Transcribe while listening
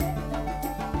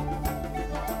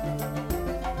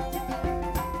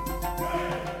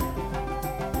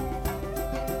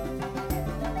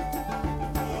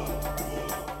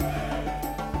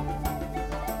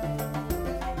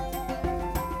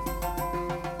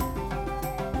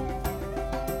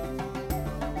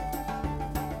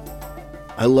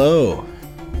Hello.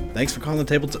 Thanks for calling the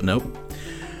tabletop. Nope.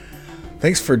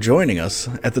 Thanks for joining us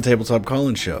at the Tabletop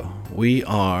Call-In Show. We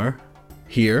are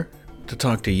here to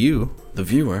talk to you, the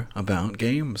viewer, about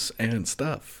games and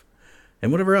stuff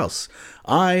and whatever else.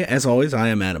 As always, I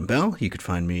am Adam Bell. You could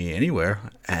find me anywhere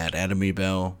at Adam E.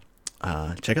 Bell.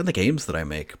 Check out the games that I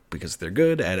make because they're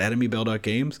good at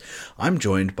adamebell.games. I'm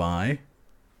joined by...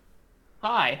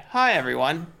 Hi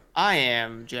everyone. I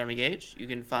am Jeremy Gage. You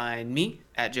can find me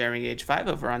at Jeremy Gage 5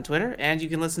 over on Twitter, and you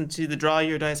can listen to the Draw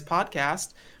Your Dice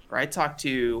podcast, where I talk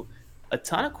to a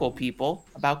ton of cool people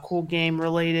about cool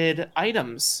game-related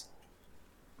items.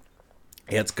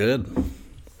 Yeah, it's good.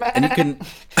 And you can...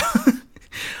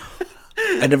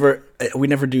 we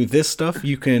never do this stuff.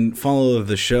 You can follow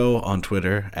the show on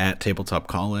Twitter at Tabletop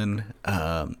Call-In.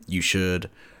 You should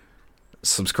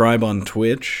subscribe on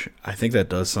Twitch. I think that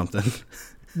does something.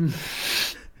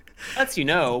 Lets you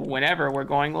know whenever we're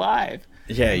going live.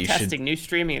 Yeah, you testing new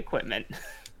streaming equipment.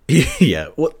 Yeah,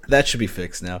 well, that should be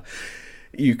fixed now.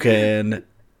 You can,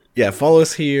 follow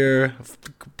us here.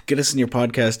 Get us in your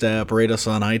podcast app. Rate us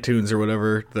on iTunes or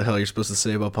whatever the hell you're supposed to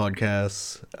say about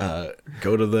podcasts.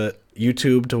 Go to the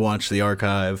YouTube to watch the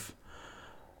archive.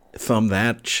 Thumb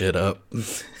that shit up.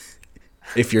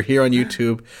 If you're here on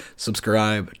YouTube,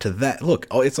 subscribe to that. Look,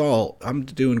 I'm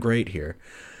doing great here.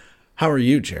 How are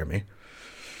you, Jeremy?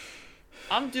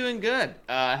 I'm doing good.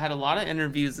 I had a lot of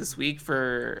interviews this week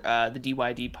for the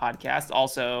DYD podcast.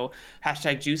 Also,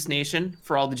 hashtag Juice Nation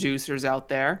for all the juicers out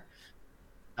there.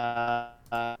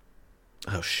 Oh,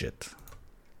 shit.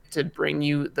 To bring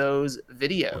you those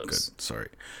videos. Oh, good. Sorry.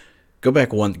 Go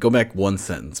back one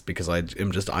sentence because I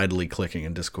am just idly clicking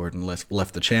in Discord and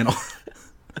left the channel.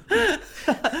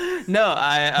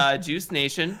 No, Juice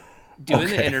Nation doing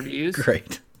the interviews.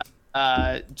 Great.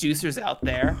 Juicers out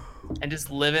there and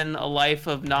just living a life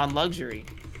of non-luxury.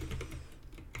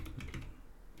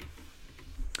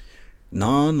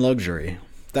 Non-luxury.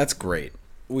 That's great.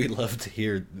 We love to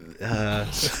hear that.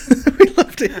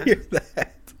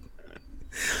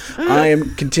 I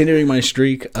am continuing my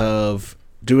streak of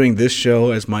doing this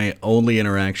show as my only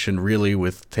interaction really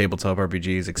with tabletop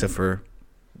RPGs, except for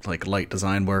like light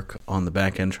design work on the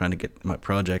back end, trying to get my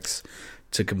projects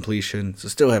to completion. So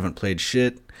still haven't played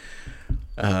shit.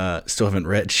 Still haven't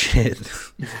read shit.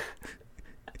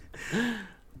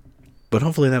 But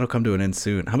hopefully that'll come to an end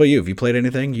soon. How about you? Have you played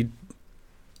anything? You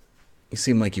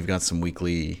seem like you've got some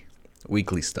weekly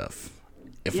stuff,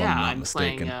 if I'm not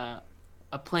mistaken.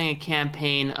 I'm playing a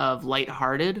campaign of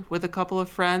Lighthearted with a couple of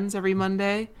friends every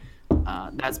Monday.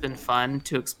 That's been fun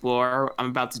to explore. I'm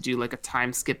about to do like a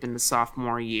time skip in the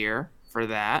sophomore year for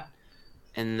that.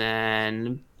 And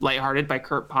then Lighthearted by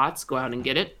Kurt Potts. Go out and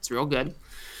get it. It's real good.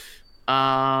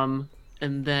 And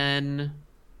then,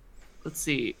 let's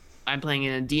see. I'm playing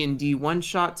in a D&D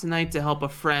one-shot tonight to help a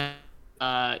friend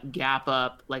gap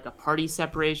up like a party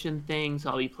separation thing.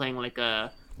 So I'll be playing like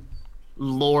a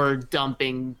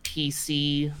lore-dumping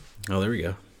PC. Oh, there we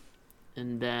go.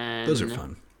 And then... Those are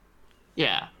fun.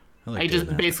 Yeah. I just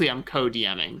that. Basically I'm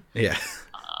co-DMing. Yeah.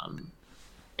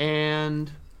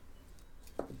 And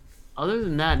other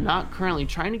than that, not currently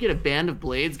trying to get a Band of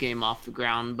Blades game off the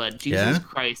ground, but Jesus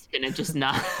Christ, can it just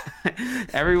not?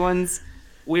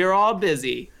 We're all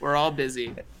busy. We're all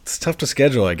busy. It's tough to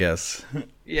schedule, I guess.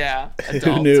 Yeah. Adults,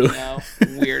 who knew?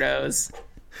 Weirdos.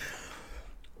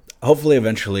 Hopefully,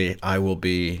 eventually, I will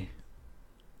be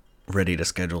ready to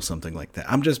schedule something like that.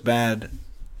 I'm just bad.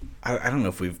 I don't know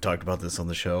if we've talked about this on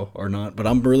the show or not, but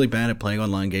I'm really bad at playing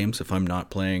online games if I'm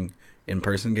not playing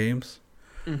in-person games.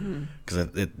 Because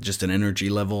it's just an energy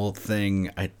level thing.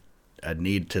 I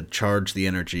need to charge the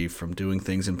energy from doing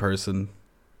things in person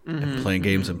and playing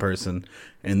games in person.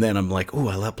 And then I'm like, ooh,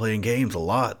 I love playing games a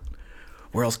lot.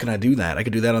 Where else can I do that? I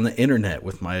could do that on the internet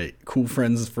with my cool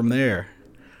friends from there.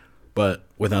 But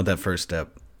without that first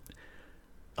step,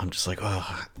 I'm just like,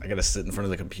 oh, I gotta sit in front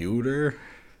of the computer.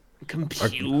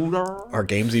 Are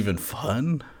games even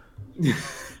fun?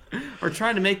 We're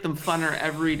trying to make them funner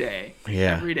every day.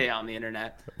 Yeah. Every day on the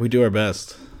internet. We do our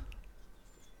best.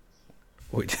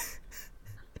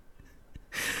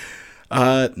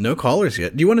 No callers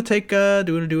yet. Do you want to take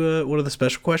do one of the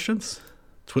special questions?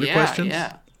 Twitter questions?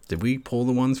 Yeah. Did we pull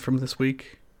the ones from this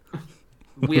week?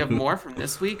 We have more from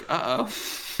this week? Uh-oh.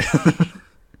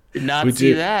 Did not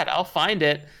see that. I'll find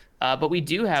it. But we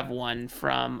do have one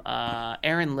from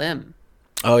Aaron Lim.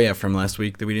 Oh, yeah, from last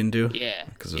week that we didn't do? Yeah.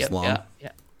 Because it was long?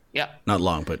 Yeah. Not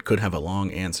long, but could have a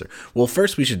long answer. Well,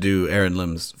 first we should do Aaron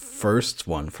Lim's first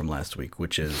one from last week,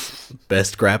 which is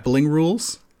best grappling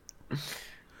rules.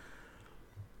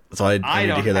 So I need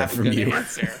to hear that from you.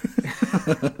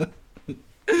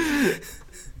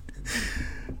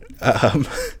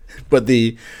 But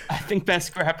the I think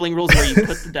best grappling rules are where you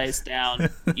put the dice down,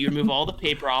 you remove all the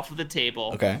paper off of the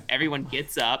table. Okay. Everyone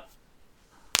gets up,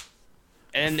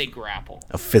 and then they grapple.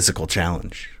 a physical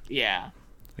challenge. Yeah.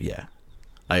 Yeah,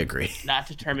 I agree. Not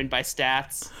determined by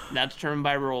stats, not determined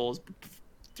by rolls, but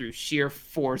through sheer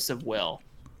force of will.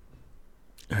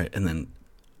 All right, and then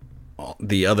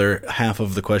the other half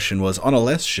of the question was, on a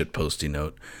less shitposty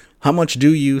note, how much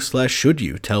do you/should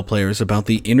you tell players about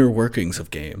the inner workings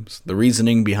of games, the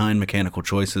reasoning behind mechanical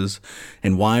choices,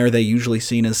 and why are they usually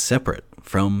seen as separate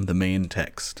from the main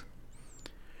text?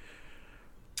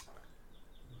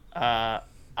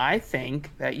 I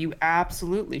think that you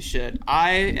absolutely should.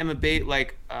 I am a bit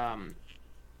like,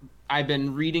 I've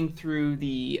been reading through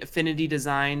the Affinity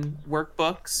Design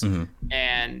workbooks,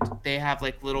 and they have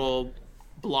like little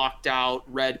blocked out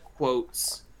red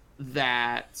quotes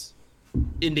that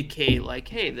indicate like,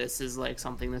 hey, this is like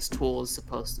something this tool is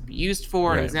supposed to be used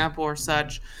for, an example or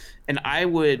such. And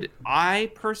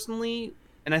I personally,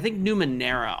 and I think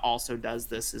Numenera also does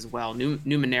this as well.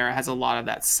 Numenera has a lot of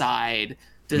that side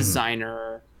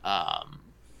designer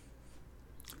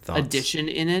addition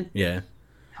in it. Yeah.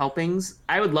 Helpings.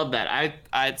 I would love that.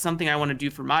 It's something I want to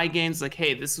do for my games. Like,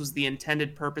 hey, this was the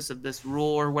intended purpose of this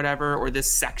rule or whatever, or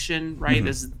this section, right?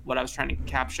 This is what I was trying to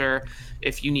capture.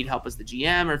 If you need help as the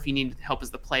GM, or if you need help as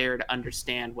the player to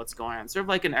understand what's going on, sort of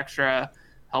like an extra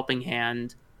helping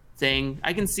hand thing.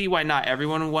 I can see why not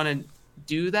everyone would want to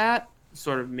do that.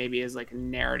 Sort of maybe as like a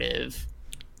narrative.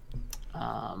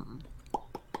 I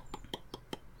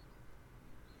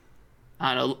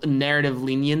don't know, narrative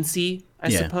leniency, I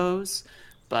suppose.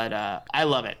 But I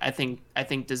love it. I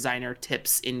think designer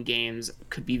tips in games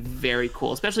could be very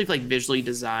cool, especially if like visually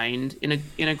designed in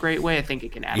a great way. I think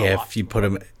it can add a lot. Yeah, if you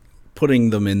putting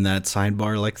them in that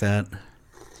sidebar like that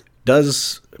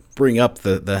does bring up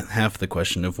the half the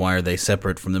question of why are they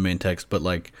separate from the main text. But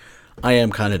like, I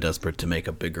am kind of desperate to make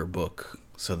a bigger book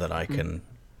so that I can,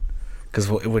 because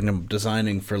when I'm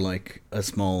designing for like a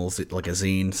small, like a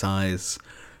zine size,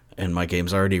 and my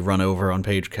game's already run over on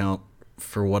page count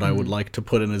for what I would like to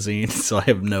put in a zine, so I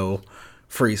have no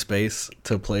free space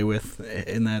to play with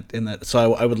in that.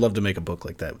 So I would love to make a book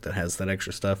like that has that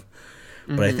extra stuff.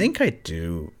 But I think I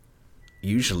do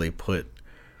usually put.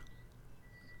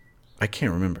 I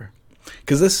can't remember,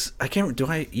 because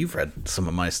you've read some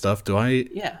of my stuff. Do I?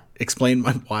 Yeah. Explain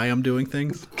why I'm doing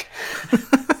things.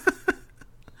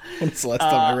 When's the last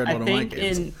time I read one of my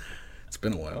games? It's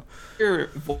been a while. Your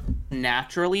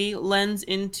naturally lends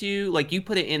into, like, you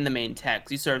put it in the main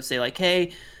text. You sort of say like,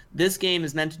 hey, this game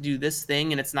is meant to do this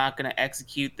thing, and it's not going to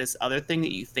execute this other thing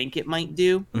that you think it might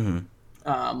do.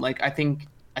 Like, I think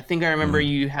I remember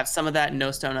you have some of that in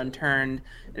No Stone Unturned,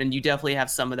 and you definitely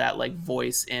have some of that like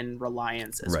voice in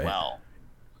Reliance as well.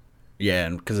 Yeah,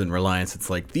 and because in Reliance, it's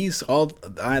like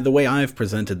the way I've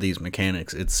presented these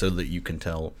mechanics, it's so that you can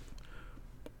tell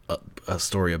a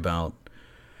story about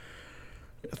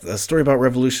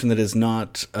Revolution that is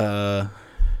not. Wow,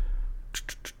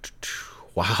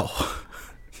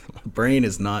 my brain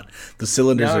is not. The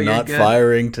cylinders are not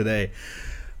firing today.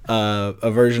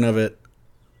 A version of it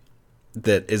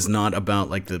that is not about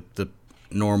like the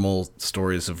normal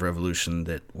stories of Revolution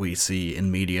that we see in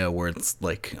media, where it's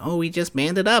like, oh, we just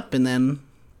banded up, and then,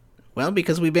 well,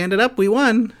 because we banded up, we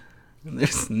won. And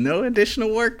there's no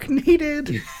additional work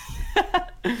needed.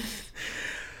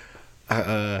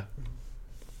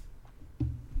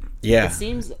 Yeah. It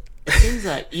seems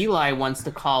that Eli wants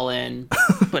to call in,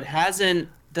 but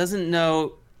doesn't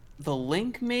know the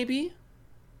link. Maybe.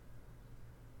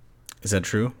 Is that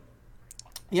true?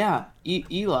 Yeah,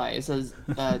 Eli says,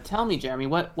 "Tell me, Jeremy,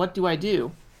 what do I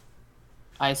do?"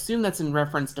 I assume that's in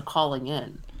reference to calling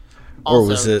in. Also, or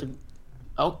was it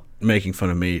making fun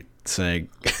of me saying,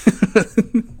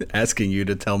 asking you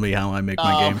to tell me how I make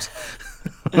my games?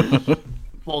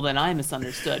 Well, then I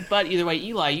misunderstood. But either way,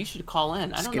 Eli, you should call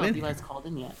in. I don't know if Eli's called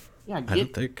in yet. Yeah, I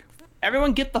don't think.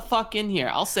 Everyone get the fuck in here.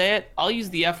 I'll say it. I'll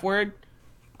use the F word.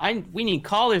 We need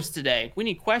callers today. We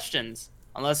need questions.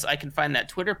 Unless I can find that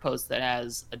Twitter post that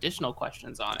has additional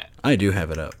questions on it. I do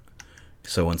have it up.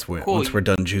 So once we're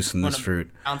done juicing this fruit,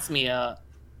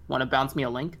 Want to bounce me a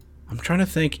link? I'm trying to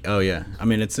think. Oh yeah, I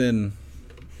mean it's in.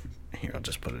 Here, I'll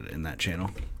just put it in that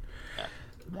channel. Yeah,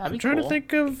 that'd be trying to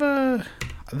think of.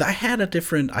 I had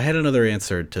another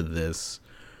answer to this.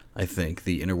 I think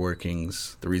the inner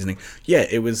workings, the reasoning. Yeah,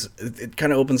 it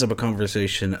kind of opens up a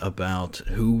conversation about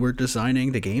who we're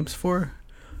designing the games for.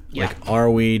 Yeah. Like, are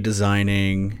we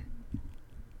designing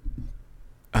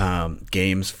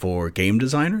games for game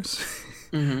designers,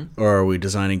 or are we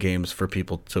designing games for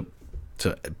people to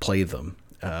play them?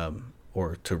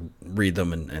 or to read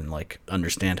them and like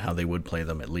understand how they would play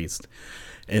them at least.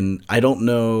 And I don't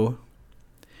know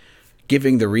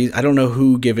I don't know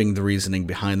who giving the reasoning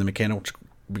behind the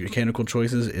mechanical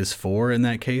choices is for in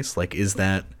that case. Like, is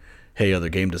that, hey, other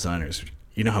game designers,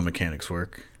 you know how mechanics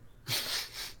work.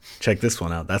 Check this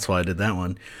one out. That's why I did that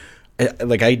one.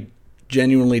 I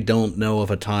genuinely don't know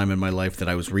of a time in my life that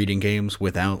I was reading games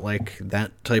without like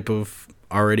that type of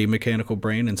already mechanical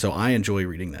brain, and so I enjoy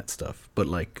reading that stuff. But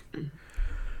like,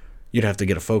 you'd have to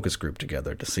get a focus group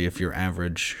together to see if your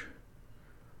average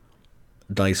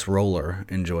dice roller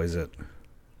enjoys it.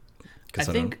 I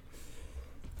think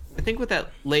what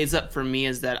that lays up for me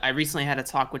is that I recently had a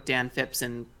talk with Dan Phipps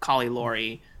and Kali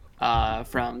Laurie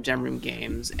from Gem Room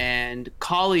Games, and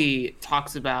Kali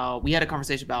talks about, we had a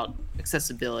conversation about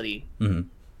accessibility,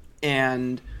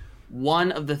 and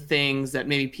one of the things that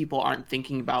maybe people aren't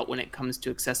thinking about when it comes to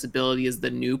accessibility is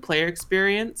the new player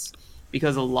experience,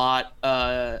 because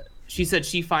she said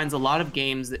she finds a lot of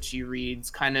games that she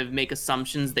reads kind of make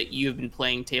assumptions that you've been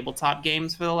playing tabletop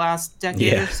games for the last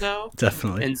decade or so.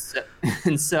 Definitely.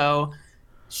 And so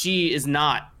she is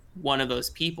not one of those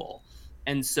people.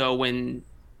 And so when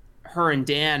her and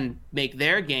Dan make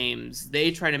their games,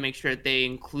 they try to make sure that they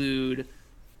include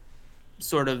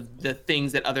sort of the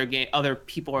things that other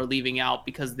people are leaving out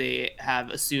because they have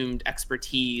assumed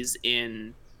expertise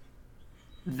in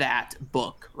that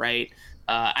book, right?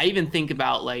 I even think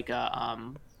about like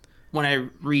when I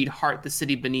read Heart, the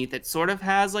City Beneath, it sort of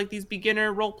has like these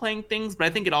beginner role-playing things, but I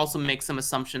think it also makes some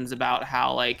assumptions about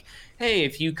how like, hey,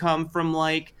 if you come from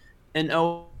like an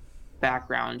O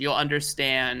background, you'll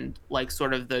understand like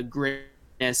sort of the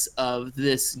grittiness of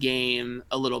this game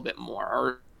a little bit more,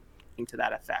 or to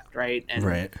that effect, right? And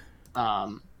right.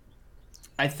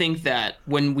 I think that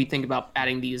when we think about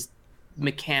adding these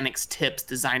mechanics tips,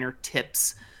 designer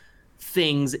tips,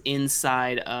 things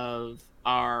inside of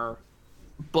our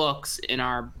books, in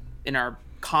our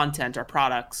content, our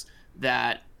products,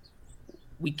 that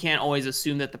we can't always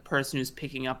assume that the person who's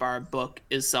picking up our book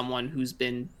is someone who's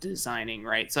been designing,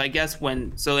 right? So I guess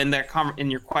in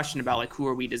your question about like who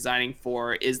are we designing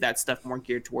for, is that stuff more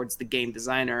geared towards the game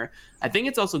designer? I think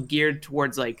it's also geared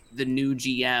towards like the new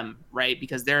GM, right?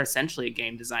 Because they're essentially a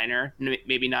game designer,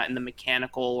 maybe not in the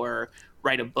mechanical or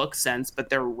write a book sense, but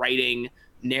they're writing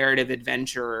narrative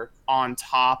adventure on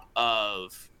top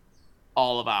of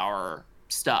all of our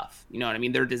stuff. You know what I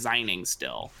mean? They're designing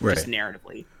still, just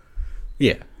narratively.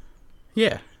 Yeah.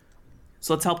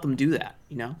 So let's help them do that,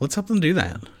 you know? Let's help them do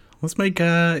that. Let's make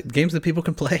games that people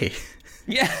can play.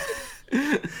 Yeah.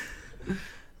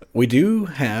 We do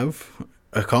have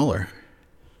a caller.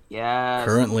 Yeah.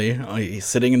 Currently, he's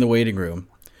sitting in the waiting room.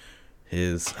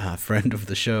 His friend of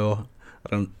the show.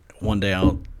 One day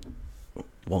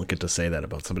won't get to say that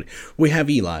about somebody. We have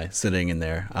Eli sitting in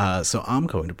there. So I'm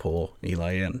going to pull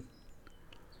Eli in.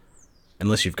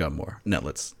 Unless you've got more. No.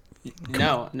 Just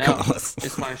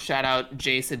want to shout out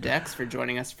Jason Dex for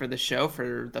joining us for the show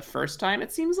for the first time,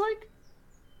 it seems like.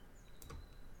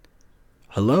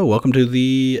 Hello, welcome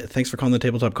to thanks for calling the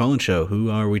Tabletop Call-In Show.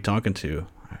 Who are we talking to?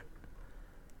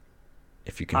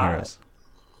 If you can hear us.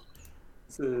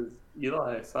 This is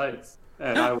Eli Seitz,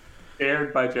 and I was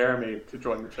dared by Jeremy to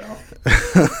join the show.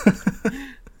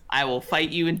 I will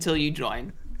fight you until you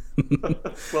join.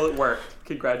 Well, it worked.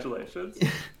 Congratulations.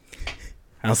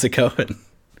 How's it going?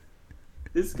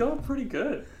 It's going pretty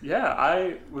good. Yeah,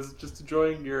 I was just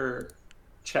enjoying your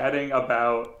chatting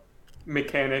about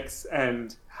mechanics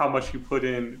and how much you put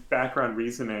in background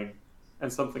reasoning.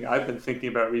 And something I've been thinking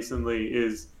about recently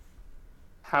is,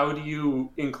 how do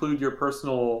you include your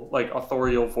personal, like,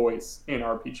 authorial voice in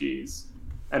RPGs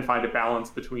and find a balance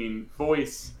between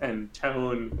voice and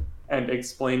tone and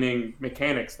explaining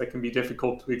mechanics that can be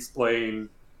difficult to explain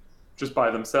just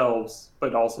by themselves,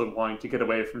 but also wanting to get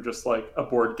away from just like a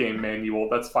board game manual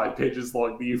that's 5 pages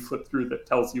long that you flip through that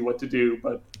tells you what to do,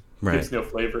 but gives no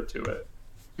flavor to it.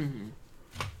 Mm-hmm.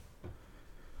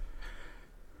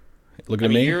 Look at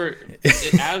me.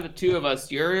 Out of the two of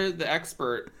us, you're the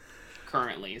expert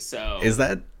currently. So is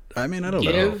that? I mean, I don't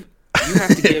know. You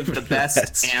have to give the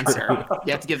best answer.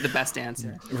 You have to give the best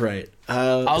answer. Right.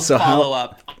 I'll follow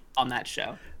up on that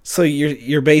show. So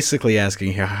you're basically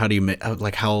asking here, how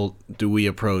do we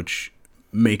approach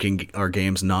making our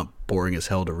games not boring as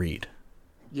hell to read?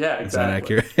 Yeah,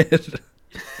 exactly. Is that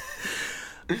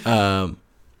accurate?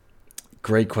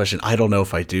 Great question. I don't know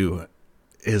if I do,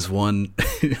 is one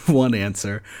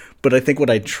answer. But I think what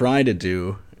I try to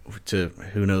do, to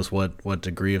who knows what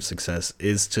degree of success,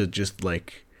 is to just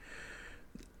like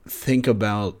think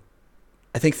about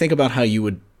how you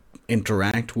would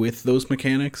interact with those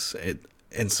mechanics.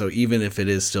 And so even if it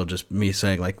is still just me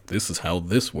saying like, this is how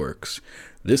this works,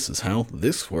 this is how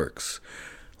this works,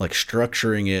 like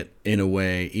structuring it in a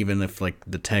way, even if like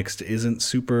the text isn't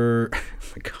super, oh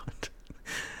my God,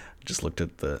 I just looked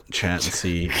at the chat and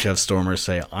see Jeff Stormer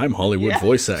say, I'm Hollywood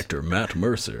voice actor Matt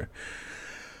Mercer.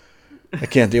 I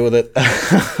can't deal with it.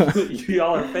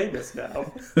 Y'all are famous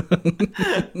now.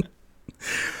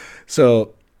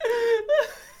 So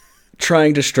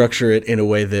trying to structure it in a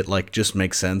way that like just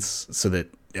makes sense, so that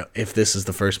if this is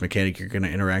the first mechanic you're going to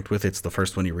interact with, it's the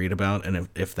first one you read about, and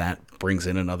if that brings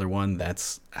in another one,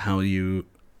 that's how you,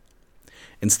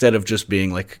 instead of just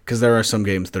being like, because there are some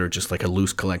games that are just like a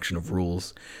loose collection of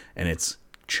rules and it's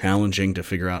challenging to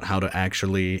figure out how to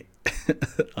actually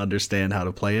understand how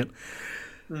to play it.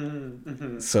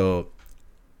 Mm-hmm. So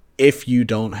if you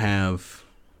don't have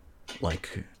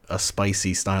like a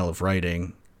spicy style of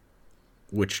writing,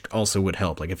 which also would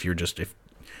help, like if you're just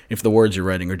if the words you're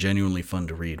writing are genuinely fun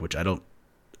to read, which I don't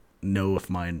know if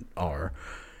mine are,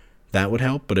 that would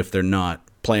help. But if they're not,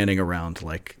 planning around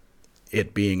like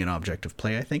it being an object of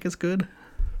play, I think is good.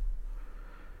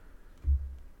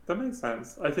 That makes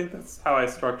sense. I think that's how I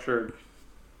structured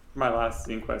my last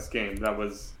Zine Quest game. That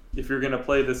was, if you're going to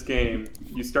play this game,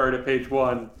 you start at page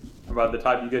 1, and by the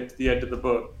time you get to the end of the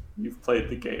book, you've played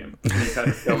the game. And you kind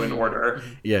of go in order.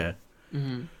 Yeah.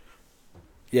 Mm-hmm.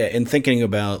 Yeah, and thinking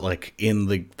about like in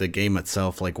the game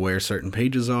itself, like where certain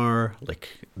pages are, like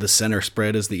the center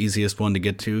spread is the easiest one to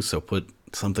get to, so put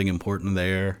something important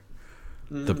there.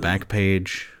 Mm-hmm. The back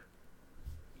page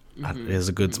is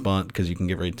a good spot because you can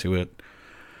get right to it.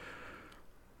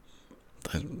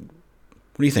 What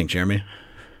do you think, Jeremy?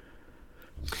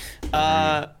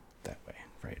 That way,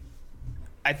 right?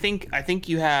 I think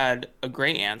you had a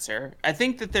great answer. I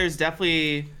think that there's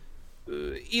definitely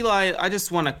Eli, I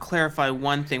just want to clarify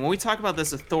one thing. When we talk about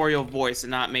this authorial voice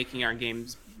and not making our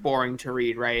games boring to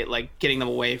read, right? Like getting them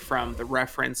away from the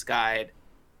reference guide.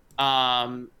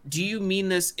 Do you mean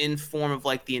this in form of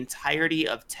like the entirety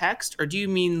of text, or do you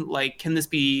mean like,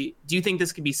 do you think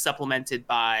this could be supplemented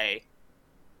by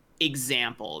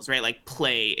examples, right? Like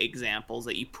play examples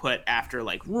that you put after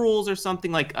like rules or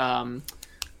something, like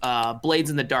Blades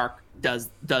in the Dark does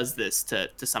this to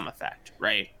some effect,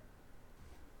 right?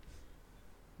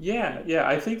 Yeah,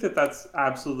 I think that that's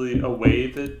absolutely a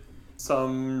way that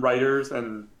some writers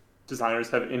and designers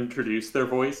have introduced their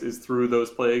voice, is through those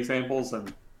play examples,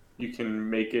 and you can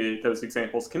make those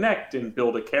examples connect and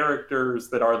build a characters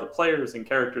that are the players and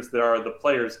characters that are the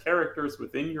players' characters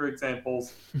within your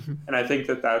examples. And I think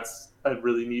that that's a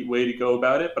really neat way to go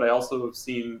about it. But I also have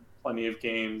seen plenty of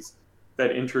games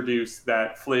that introduce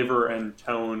that flavor and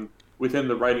tone within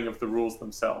the writing of the rules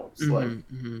themselves.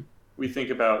 We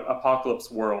think about Apocalypse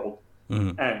World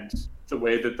and the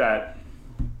way that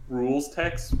rules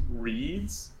text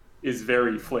reads is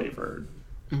very flavored.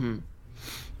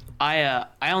 I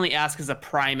only ask as a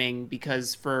priming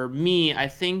because for me, I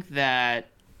think that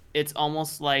it's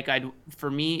almost like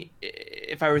for me,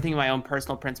 if I were thinking of my own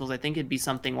personal principles, I think it'd be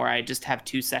something where I just have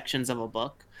 2 sections of a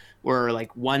book, where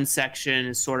like one section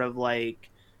is sort of like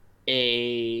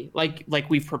like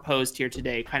we've proposed here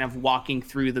today, kind of walking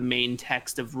through the main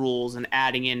text of rules and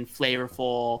adding in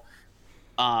flavorful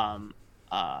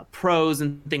prose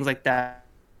and things like that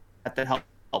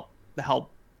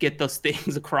help get those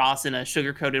things across in a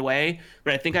sugar-coated way.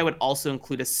 But I think I would also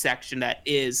include a section that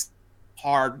is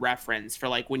hard reference for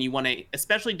like when you want to,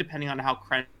 especially depending on how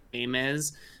crunchy the game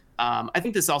is. I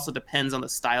think this also depends on the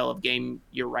style of game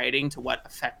you're writing to what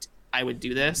effect I would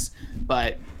do this,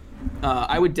 but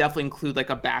I would definitely include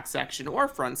like a back section or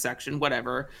front section,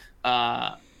 whatever.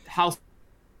 How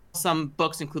some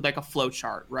books include like a flow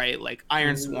chart, right? Like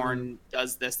Ironsworn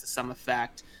does this to some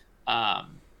effect.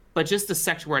 But just the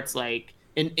section where it's like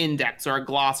an index or a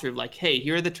glossary of like, hey,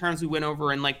 here are the terms we went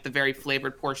over in like the very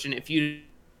flavored portion. If you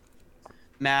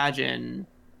imagine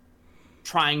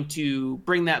trying to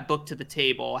bring that book to the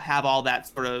table, have all that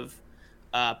sort of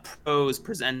prose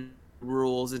present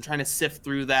rules and trying to sift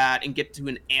through that and get to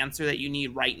an answer that you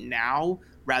need right now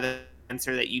rather than an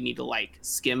answer that you need to like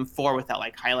skim for without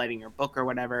like highlighting your book or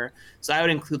whatever. So I would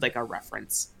include like a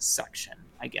reference section,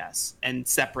 I guess, and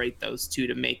separate those two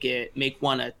to make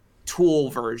one a tool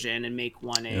version and make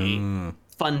one a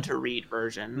fun to read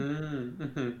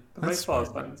version. That makes a lot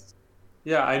of sense.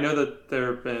 Yeah, I know that there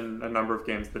have been a number of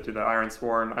games that do that.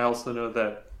 Ironsworn. I also know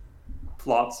that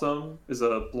Flotsam is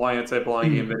a blind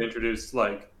anti-blind game that introduced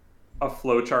like a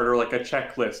flowchart or like a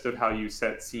checklist of how you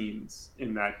set scenes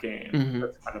in that game.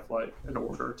 That's kind of like an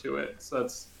order to it. So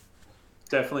that's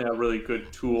definitely a really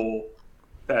good tool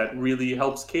that really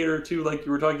helps cater to, like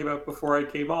you were talking about before I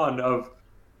came on, of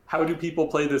how do people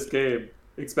play this game?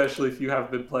 especially if you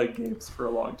have been playing games for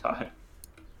a long time.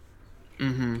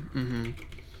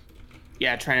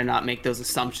 Yeah, trying to not make those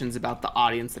assumptions about the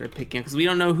audience that are picking, because we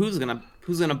don't know who's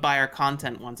gonna buy our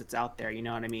content once it's out there. You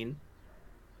know what I mean?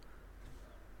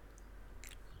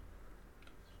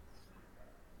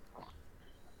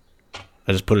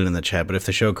 I just put it in the chat, but if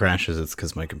the show crashes, it's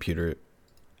because my computer,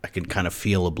 I can kind of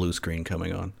feel a blue screen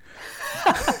coming on.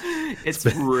 It's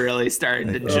really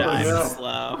starting to jive no.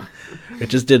 slow. It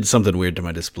just did something weird to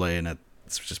my display, and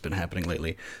it's just been happening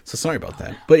lately. So sorry about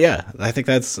that. But yeah, I think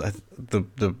that's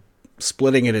the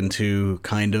splitting it into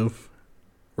kind of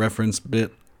reference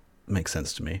bit makes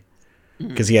sense to me.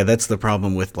 Because yeah, that's the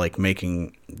problem with like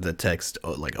making the text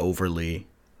like overly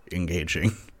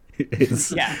engaging.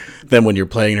 Yeah. Then when you're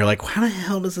playing, you're like, how the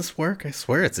hell does this work? I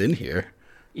swear it's in here.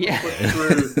 Yeah.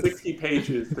 Through 60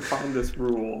 pages to find this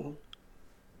rule.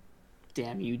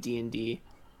 Damn you, D&D.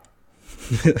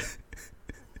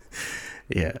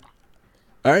 Yeah.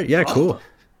 All right. Yeah. Cool.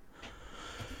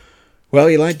 Well,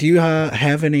 Eli, do you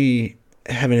have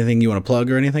anything you want to plug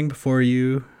or anything before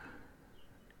you?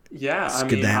 Yeah, I mean,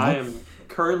 Skedaddle? I am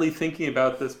currently thinking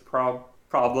about this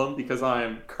problem because I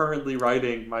am currently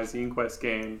writing my Zine Quest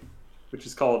game, which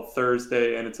is called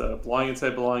Thursday, and it's a Belonging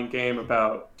Inside Belonging game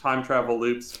about time travel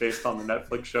loops based on the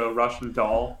Netflix show Russian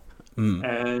Doll.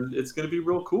 And it's going to be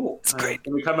real cool. It's great. It's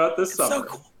going to come out this summer. So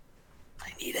cool.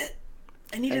 I need it.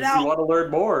 I need And it if you out. want to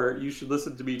learn more, you should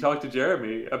listen to me talk to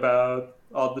Jeremy about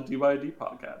all the DYD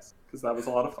podcasts, because that was a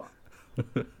lot of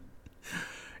fun.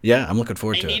 Yeah, I'm looking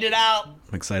forward I to need it. it out.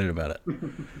 I'm excited about it.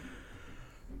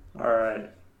 All right.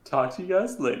 Talk to you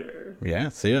guys later. Yeah.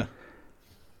 See ya.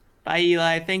 Bye,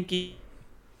 Eli. Thank you.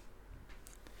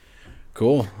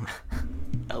 Cool.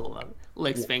 I love it.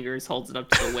 Licks fingers, holds it up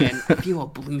to the wind. I feel a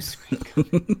blue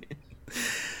screen.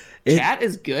 Chat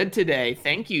is good today.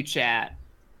 Thank you, chat.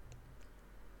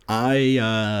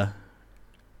 I'm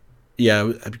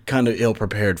kind of ill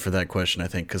prepared for that question, I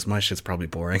think, because my shit's probably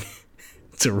boring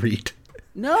to read.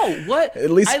 No, what?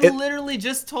 At least I it- literally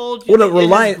just told you Well, no, it has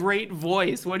Reliant- great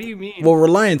voice. What do you mean? Well,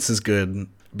 Reliance is good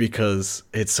because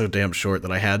it's so damn short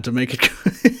that I had to make it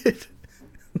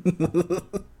good.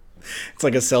 It's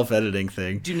like a self-editing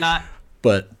thing. Do not.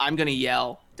 But I'm gonna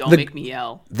yell. Don't The- make me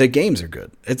yell. the games are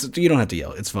good. You don't have to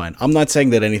yell. It's fine. I'm not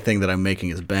saying that anything that I'm making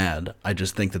is bad. I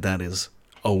just think that is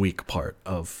a weak part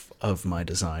of my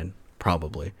design,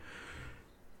 probably.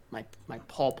 My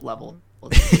pulp level.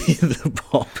 The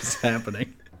pulp is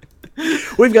happening.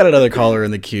 We've got another caller in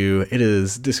the queue. It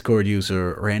is Discord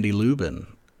user Randy Lubin.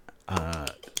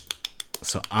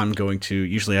 So I'm going to,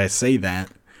 usually I say that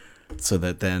so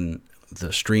that then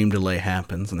the stream delay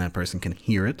happens and that person can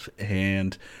hear it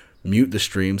and mute the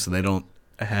stream so they don't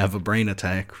have a brain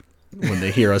attack when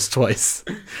they hear us twice.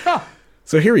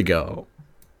 So here we go.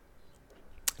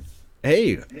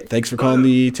 Hey, thanks for calling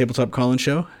the Tabletop Call-In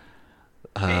Show.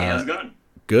 Hey, how's it going?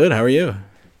 Good, how are you?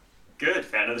 Good,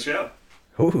 fan of the show.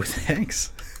 Oh,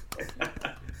 thanks.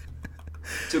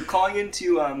 So calling in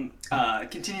to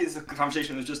continue this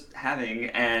conversation I was just having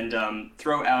and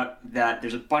throw out that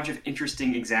there's a bunch of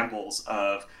interesting examples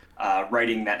of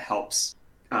writing that helps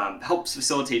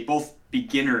facilitate both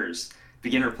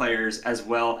beginner players as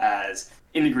well as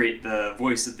integrate the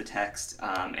voice of the text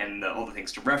and all the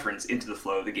things to reference into the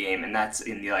flow of the game, and that's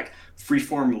in the like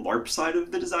freeform LARP side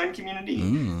of the design community.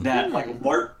 That like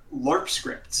LARP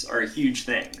scripts are a huge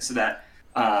thing, so that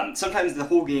sometimes the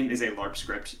whole game is a LARP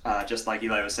script, just like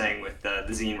Eli was saying with the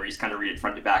zine, where you just kind of read it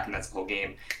front to back and that's the whole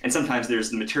game. And sometimes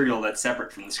there's the material that's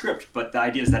separate from the script, but the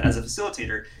idea is that as a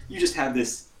facilitator, you just have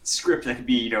this script that could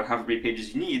be, however many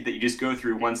pages you need, that you just go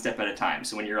through one step at a time.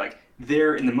 So when you're like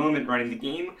there in the moment running the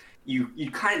game,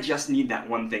 you kind of just need that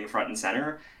one thing front and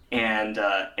center, and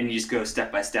you just go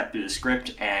step by step through the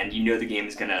script, and the game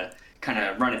is gonna kind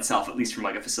of run itself, at least from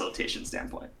like a facilitation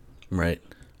standpoint. Right.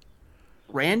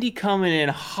 Randy coming in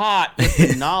hot with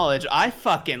the knowledge. I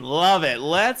fucking love it.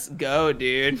 Let's go,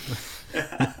 dude.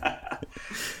 That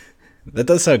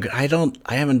does sound good. I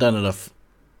haven't done enough.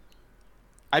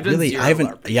 I've done Really, zero I haven't.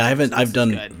 LARP, Yeah, I haven't. so I've this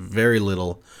done is good. very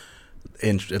little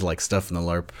in like stuff in the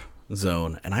LARP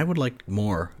zone, and I would like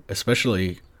more,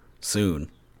 especially soon.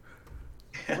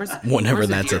 Whenever where's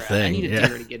that's a Adira? I thing, need yeah.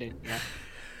 Adira to get in. Yeah.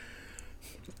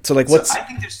 So like, So what's I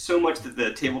think there's so much that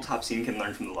the tabletop scene can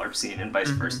learn from the LARP scene, and vice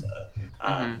versa.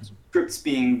 Scripts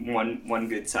being one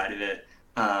good side of it,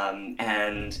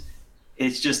 and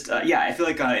it's just I feel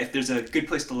like if there's a good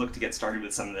place to look to get started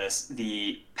with some of this,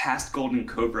 the past Golden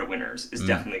Cobra winners is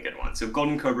definitely a good one. So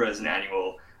Golden Cobra is an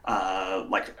annual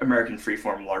like American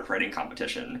freeform LARP writing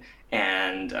competition,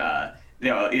 and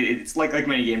it's like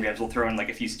many game jams, we'll throw in like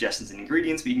a few suggestions and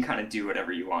ingredients, but you can kind of do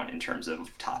whatever you want in terms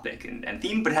of topic and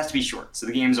theme, but it has to be short. So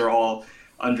the games are all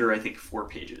under, I think, 4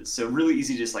 pages. So really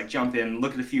easy to just like jump in,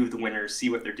 look at a few of the winners, see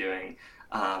what they're doing.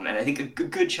 And I think a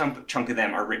good chunk of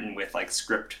them are written with like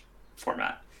script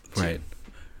format. Right.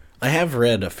 I have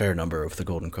read a fair number of the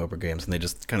Golden Cobra games, and they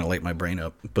just kind of light my brain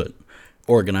up. But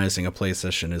organizing a play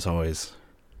session is always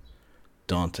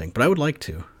daunting. But I would like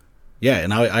to. Yeah,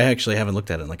 and I actually haven't looked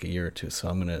at it in like a year or two, so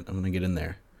I'm gonna get in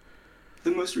there.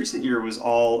 The most recent year was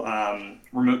all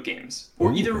remote games,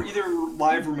 or Ooh. either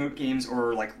live remote games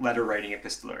or like letter writing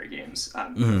epistolary games.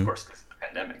 Of course, because of the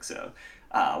pandemic. So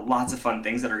lots of fun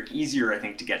things that are easier, I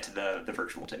think, to get to the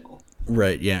virtual table.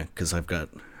 Right, yeah, because I've got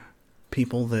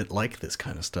people that like this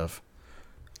kind of stuff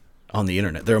on the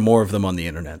internet. There are more of them on the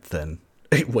internet than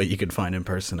what you could find in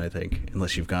person, I think,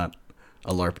 unless you've got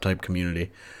a LARP-type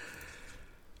community.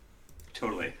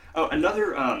 Totally. Oh,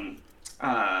 another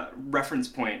reference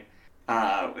point.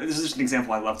 This is just an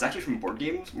example I love. It's actually from board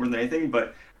games more than anything,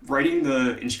 but writing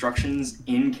the instructions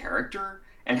in character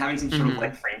and having some sort of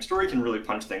like frame story can really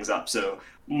punch things up. So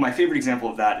my favorite example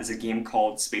of that is a game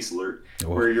called Space Alert,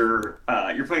 where you're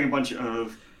playing a bunch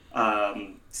of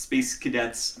space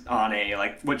cadets on a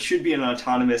like what should be an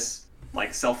autonomous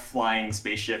like self-flying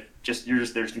spaceship. You're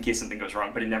just there just in case something goes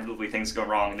wrong, but inevitably things go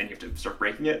wrong, and then you have to start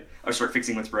breaking it or start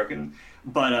fixing what's broken.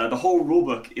 But the whole rule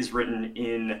book is written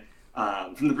in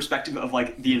from the perspective of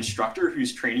like the instructor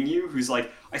who's training you, who's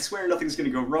like, I swear nothing's going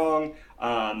to go wrong.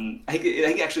 I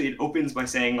think actually it opens by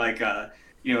saying like,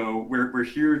 we're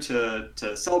here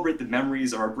to celebrate the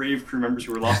memories of our brave crew members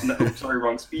who were lost in the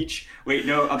wrong speech. Wait,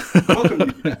 no,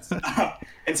 welcome.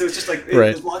 And so it's just like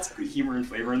there's lots of good humor and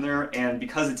flavor in there, and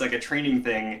because it's like a training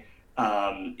thing,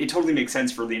 it totally makes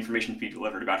sense for the information to be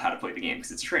delivered about how to play the game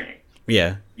because it's training.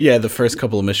 Yeah. The first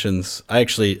couple of missions, I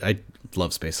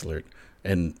love Space Alert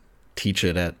and teach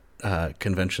it at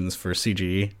conventions for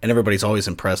CGE, and everybody's always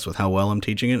impressed with how well I'm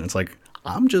teaching it. And it's like,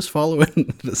 I'm just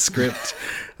following the script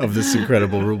of this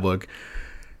incredible rulebook.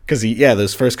 Because,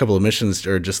 those first couple of missions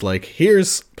are just like,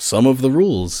 here's some of the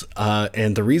rules.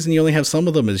 And the reason you only have some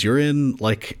of them is you're in,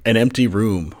 like, an empty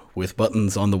room with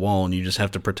buttons on the wall, and you just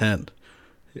have to pretend.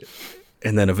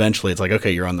 And then eventually it's like,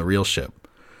 okay, you're on the real ship.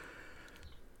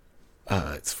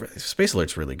 Space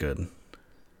Alert's really good.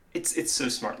 It's so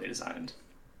smartly designed.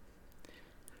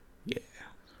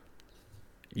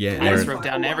 Yeah. I just wrote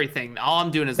down everything. All I'm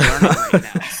doing is learning right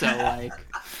now. So like,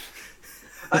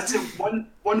 so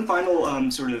one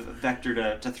final sort of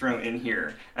vector to throw in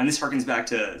here, and this harkens back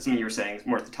to something you were saying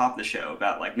more at the top of the show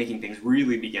about like making things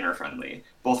really beginner friendly,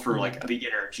 both for like a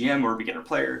beginner GM or a beginner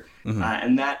player,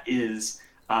 and that is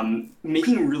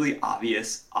making really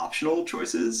obvious optional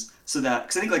choices. So that,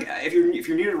 because I think like if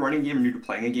you're new to running a game or new to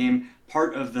playing a game,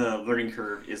 part of the learning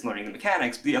curve is learning the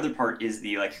mechanics, but the other part is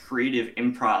the like creative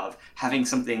improv, having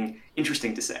something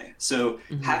interesting to say. So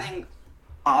having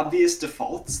obvious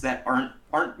defaults that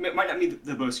might not be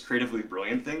the most creatively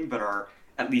brilliant thing, but are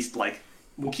at least like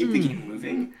will keep the game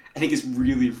moving, I think is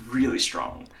really, really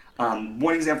strong.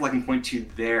 One example I can point to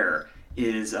there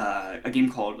is a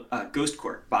game called Ghost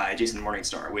Court by Jason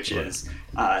Morningstar, which is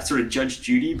sort of Judge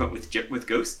Judy but with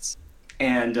ghosts.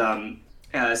 And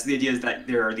so the idea is that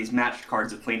there are these matched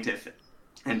cards of plaintiff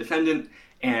and defendant,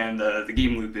 and the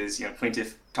game loop is,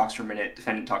 plaintiff talks for a minute,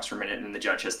 defendant talks for a minute, and then the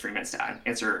judge has 3 minutes to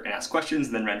answer and ask questions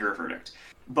and then render a verdict.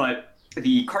 But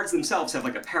the cards themselves have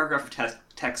like a paragraph of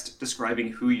text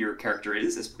describing who your character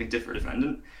is as plaintiff or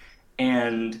defendant.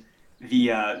 And I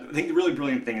think the really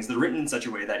brilliant thing is they're written in such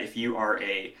a way that if you are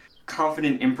a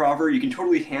confident improver, you can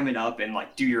totally ham it up and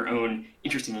like do your own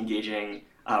interesting, engaging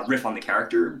riff on the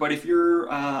character. But if you're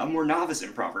a more novice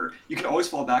improver, you can always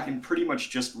fall back and pretty much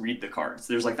just read the cards.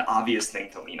 There's like the obvious thing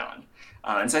to lean on.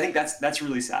 And so I think that's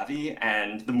really savvy,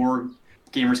 and the more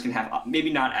gamers can have,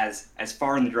 maybe not as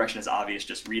far in the direction as obvious,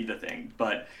 just read the thing,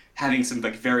 but having some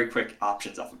like very quick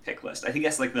options off a pick list. I think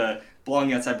that's like the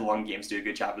Belonging Outside Belonging games do a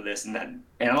good job of this, and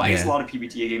I guess a lot of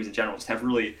PBTA games in general just have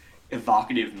really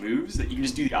evocative moves that you can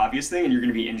just do the obvious thing and you're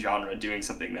going to be in genre doing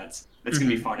something that's going to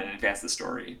be fun and advance the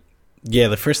story. Yeah,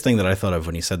 the first thing that I thought of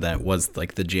when you said that was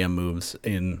like the GM moves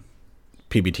in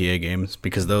PBTA games,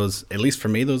 because those, at least for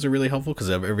me, those are really helpful, because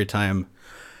every time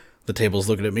the table's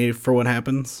looking at me for what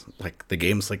happens, like the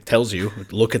game's like tells you,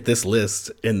 look at this list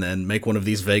and then make one of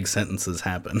these vague sentences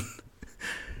happen.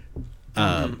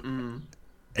 And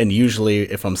usually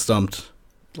if I'm stumped,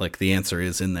 like the answer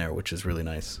is in there, which is really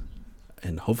nice.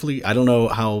 And hopefully, I don't know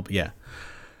how, yeah.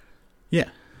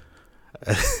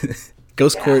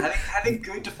 Ghost Court. Having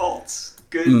good defaults,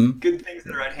 good things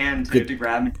that are at hand to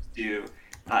grab and do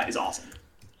is awesome.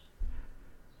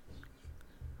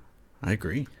 I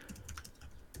agree.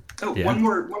 Oh, Yeah. one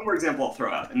more example I'll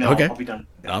throw out, and then Okay. I'll be done.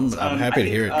 I'm I happy to think,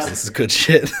 hear it because this is good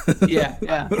shit. Yeah.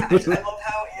 Yeah, I love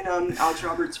how in Alex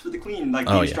Roberts for the Queen, like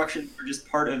the Oh, yeah. instructions are just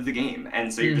part of the game,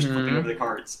 and so you're just flipping over the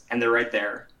cards, and they're right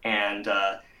there, and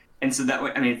so that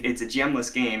way, I mean, it's a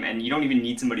GM-less game, and you don't even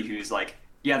need somebody who's like,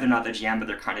 yeah, they're not the GM, but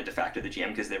they're kind of de facto the GM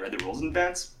because they read the rules in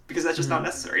advance, because that's just not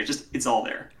necessary. It's all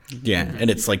there. Yeah,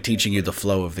 and it's like teaching you the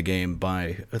flow of the game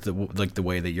by the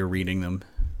way that you're reading them.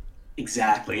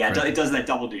 Exactly. Yeah, Right. it does that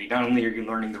double duty. Not only are you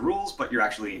learning the rules, but you're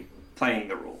actually playing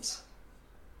the rules.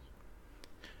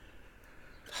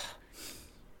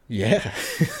 Yeah.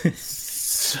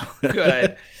 So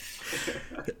good.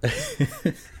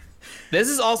 This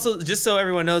is also, just so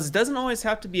everyone knows, it doesn't always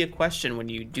have to be a question when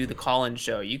you do the call-in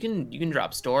show. You can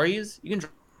drop stories, you can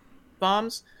drop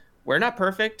bombs. We're not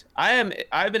perfect.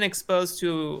 I've been exposed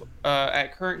to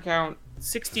at current count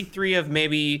 63 of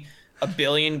maybe a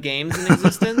billion games in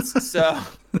existence. So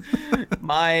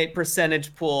my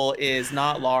percentage pool is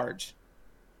not large.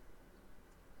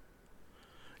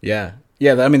 Yeah.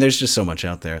 Yeah, I mean, there's just so much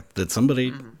out there that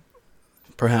somebody,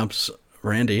 perhaps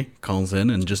Randy, calls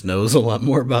in and just knows a lot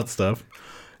more about stuff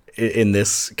in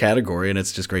this category, and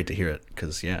it's just great to hear it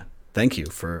because, yeah, thank you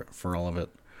for all of it.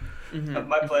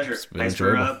 My pleasure. been Thanks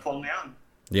for enjoyable. pulling me on.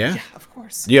 Yeah. Yeah, of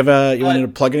course. Do you have you wanted to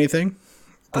plug anything?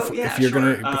 Oh yeah, if you're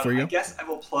sure. gonna before you I go? guess I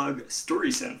will plug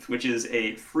StorySynth, which is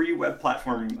a free web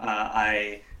platform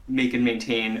I make and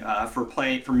maintain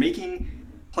for making,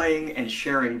 playing, and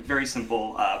sharing very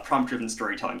simple prompt-driven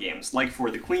storytelling games, like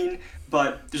For the Queen.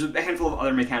 But there's a handful of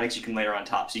other mechanics you can layer on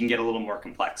top, so you can get a little more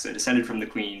complex. So Descended from the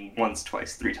Queen once,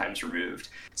 twice, 3 times removed.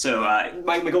 So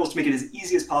my goal is to make it as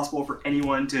easy as possible for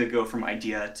anyone to go from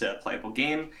idea to playable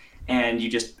game. And you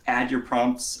just add your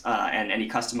prompts and any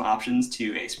custom options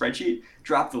to a spreadsheet,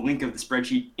 drop the link of the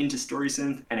spreadsheet into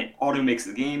StorySynth, and it auto makes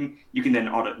the game. You can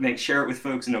then share it with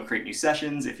folks, and it'll create new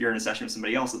sessions. If you're in a session with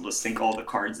somebody else, it'll just sync all the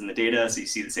cards and the data so you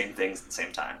see the same things at the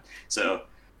same time. So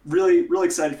really, really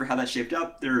excited for how that shaped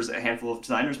up. There's a handful of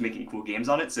designers making cool games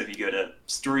on it. So if you go to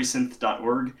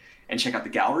storysynth.org and check out the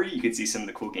gallery, you can see some of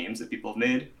the cool games that people have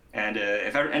made. And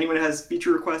if anyone has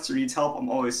feature requests or needs help, I'm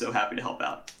always so happy to help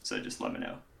out. So just let me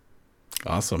know.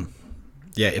 Awesome.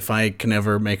 Yeah, if I can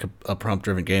ever make a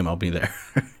prompt-driven game, I'll be there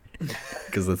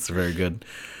because that's very good.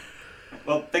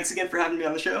 Well, thanks again for having me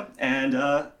on the show, and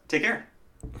take care.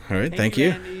 All right, thank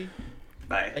you. Randy.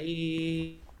 Bye.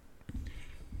 Bye.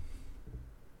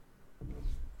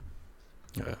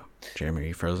 Jeremy, are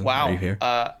you frozen? Wow. Are you here?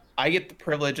 I get the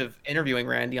privilege of interviewing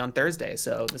Randy on Thursday,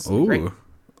 so this is great. Ooh,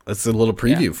 that's a little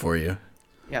preview for you.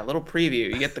 Yeah, a little preview.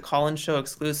 You get the call-in show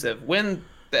exclusive. When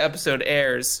the episode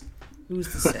airs,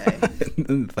 who's to say?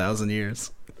 In 1,000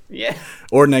 years. Yeah.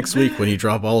 Or next week when you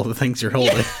drop all of the things you're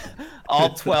holding.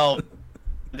 All 12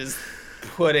 is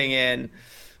putting in.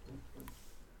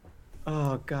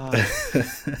 Oh, God.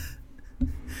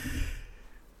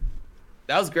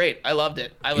 That was great. I loved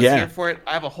it. I was Yeah. here for it.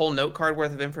 I have a whole note card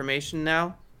worth of information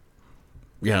now.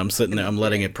 Yeah, I'm sitting there. I'm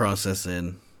letting it process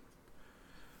in.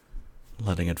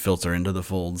 Letting it filter into the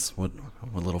folds. What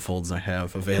little folds I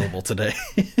have available today.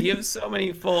 You have so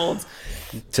many folds.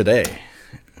 Today.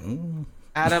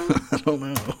 Adam, I don't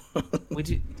know.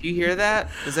 do you hear that?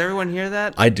 Does everyone hear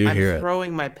that? I do hear it. I'm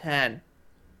throwing my pen.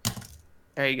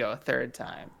 There you go, a third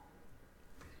time.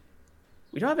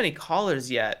 We don't have any callers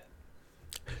yet.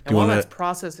 And you while wanna- that's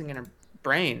processing in our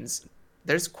brains,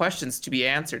 there's questions to be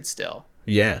answered still.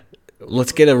 Yeah.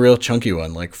 Let's get a real chunky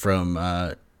one, like from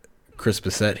Chris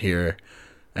Bissett here,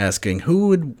 asking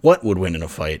what would win in a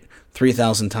fight?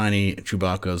 3,000 tiny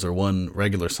Chewbaccas or one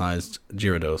regular-sized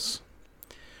Gyarados?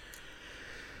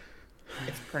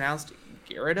 It's pronounced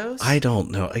Gyarados? I don't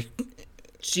know.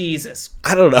 Jesus.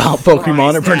 I don't know how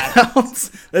Pokemon are Christ,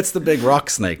 pronounced. That's the big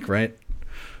rock snake, right?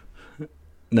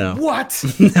 No. What?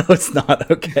 No, it's not.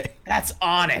 Okay. That's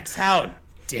Onyx. How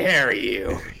dare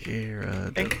you?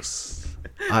 Gyarados.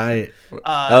 The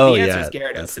answer is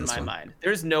Gyarados that's in this my one. mind.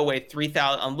 There's no way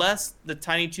 3,000, unless the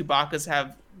tiny Chewbaccas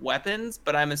have weapons,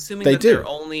 but I'm assuming They that do. they're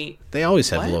only They always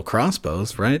have What? little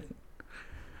crossbows, right?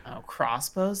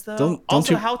 crossbows, though. Don't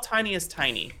Also, you- how tiny is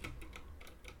tiny?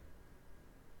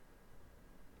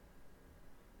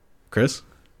 Chris?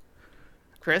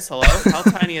 Chris, hello? How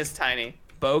tiny is tiny?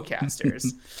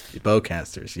 Bowcasters.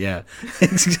 Bowcasters, yeah.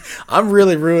 I'm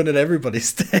really ruining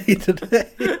everybody's day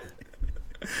today.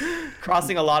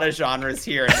 Crossing a lot of genres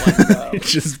here in one go.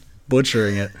 Just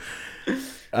butchering it.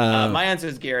 My answer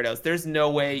is Gyarados. There's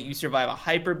no way you survive a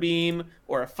hyper beam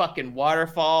or a fucking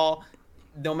waterfall,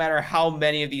 no matter how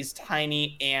many of these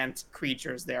tiny ant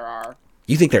creatures there are.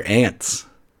 You think they're ants?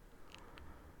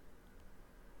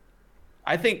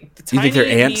 I think You think they're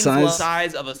ant means size? the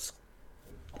size of a.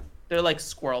 They're like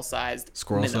squirrel sized.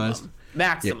 Squirrel minimum. sized?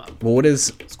 Maximum. Yeah. Well, what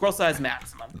is Squirrel size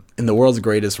maximum. in the world's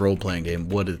greatest role playing game?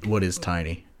 What is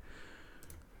tiny?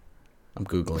 I'm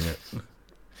googling it.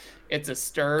 It's a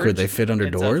sturge. Could they fit under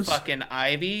doors? It's a fucking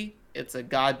ivy. It's a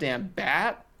goddamn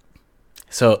bat.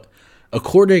 So,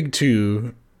 according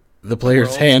to the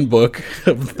player's handbook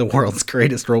of the world's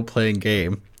greatest role playing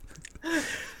game,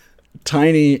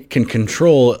 Tiny can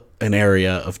control an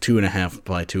area of 2.5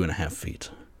 by 2.5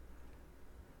 feet.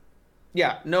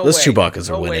 Yeah, no Those way. Chewbaccas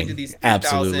no are way winning. do these 3,000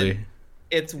 Absolutely.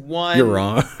 It's one. You're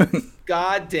wrong.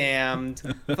 Goddamned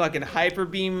fucking hyper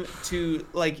beam to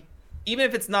like, even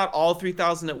if it's not all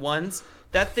 3,000 at once,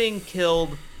 that thing killed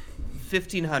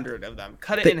 1,500 of them.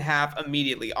 Cut it in half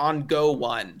immediately on go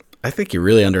one. I think you're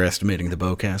really underestimating the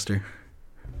bowcaster.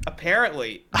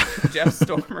 Apparently, Jeff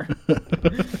Stormer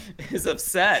is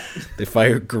upset. They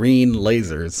fire green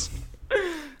lasers.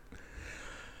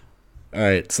 All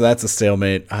right, so that's a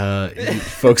stalemate. You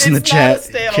folks in the chat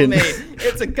It's not a stalemate.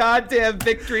 It's a goddamn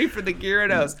victory for the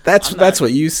Gyarados. That's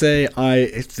what you say.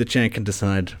 If the chat can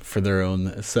decide for their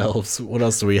own selves. What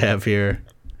else do we have here?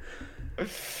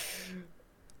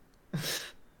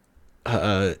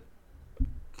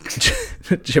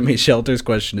 Jimmy Shelter's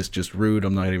question is just rude.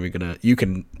 I'm not even gonna. You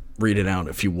can read it out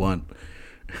if you want.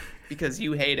 Because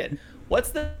you hate it. What's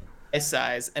the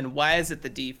size and why is it the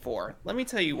D4? Let me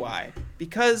tell you why.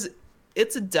 Because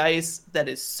it's a dice that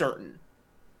is certain.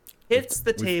 Hits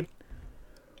the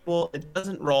table, it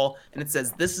doesn't roll, and it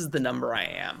says, this is the number I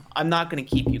am. I'm not going to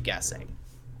keep you guessing.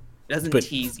 It doesn't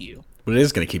tease you. But it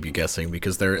is going to keep you guessing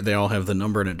because they all have the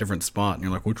number in a different spot, and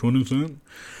you're like, which one is that?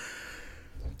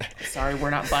 Sorry, we're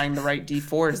not buying the right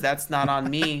D4s. That's not on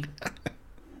me.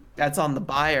 That's on the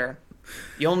buyer.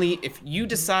 If you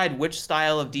decide which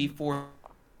style of D4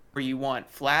 you want,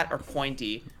 flat or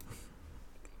pointy.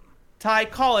 Ty,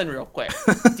 call in real quick.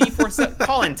 D4,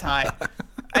 call in, Ty.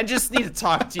 I just need to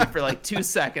talk to you for like 2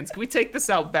 seconds. Can we take this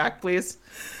out back, please?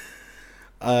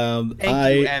 Thank you,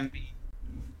 MB.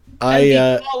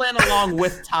 MB, call in along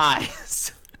with Ty.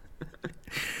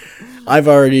 I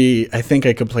think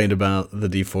I complained about the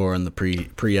D4 in the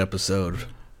pre-episode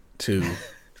 2.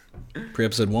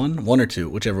 Pre-episode 1 or 2,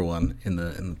 whichever one in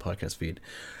the podcast feed.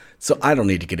 So I don't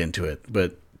need to get into it,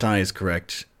 but Ty is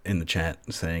correct in the chat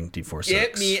saying D4 sucks.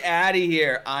 Get me out of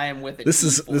here. I am with it. This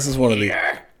is one of the.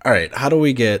 All right, how do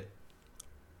we get?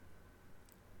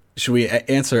 Should we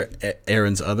answer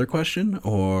Aaron's other question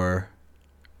or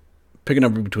pick a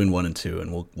number between 1 and 2,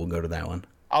 and we'll go to that one?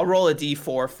 I'll roll a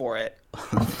D4 for it.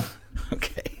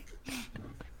 Okay.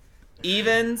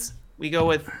 Evens, we go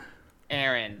with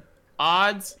Aaron.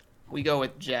 Odds, we go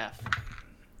with Jeff.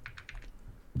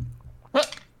 Huh.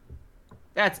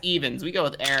 That's evens. We go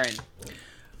with Aaron.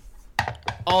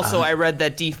 Also, I read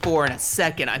that D4 in a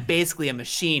second. I'm basically a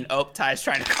machine. Oh, Ty's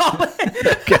trying to call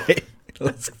it. Okay.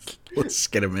 Let's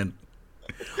get him in.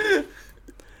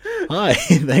 Hi.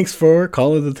 Thanks for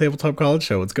calling the Tabletop College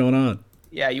Show. What's going on?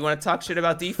 Yeah, you want to talk shit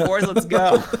about D4s? Let's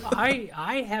go.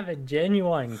 I have a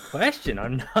genuine question.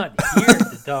 I'm not here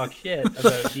to talk shit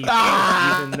about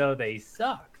D4s, even though they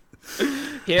suck.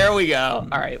 Here we go.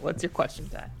 All right, what's your question,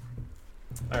 Ty?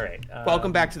 All right.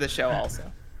 Welcome back to the show, also.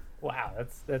 Wow,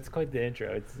 that's quite the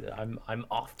intro. I'm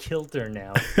off kilter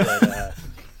now, but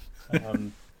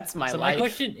that's my so life. My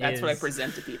question that's what I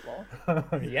present to people.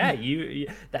 Yeah, you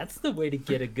that's the way to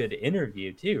get a good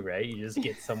interview too, right? You just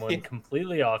get someone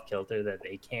completely off kilter that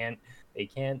they can't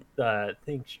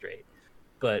think straight.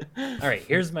 But all right,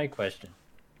 here's my question.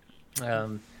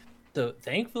 So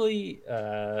thankfully,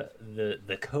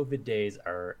 the COVID days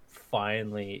are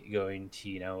finally going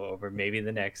to, over maybe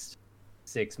the next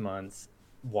 6 months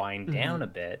wind down a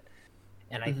bit.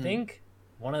 And I think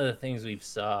one of the things we've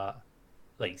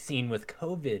seen with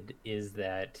COVID is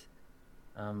that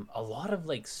a lot of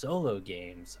solo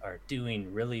games are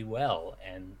doing really well.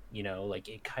 And,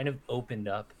 it kind of opened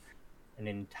up an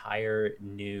entire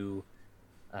new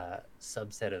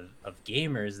subset of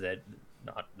gamers that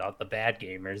not the bad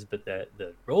gamers, but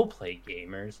the role play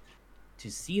gamers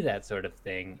to see that sort of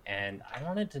thing. And I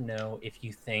wanted to know if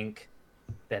you think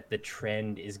that the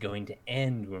trend is going to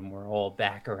end when we're all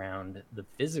back around the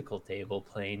physical table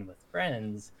playing with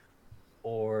friends,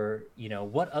 or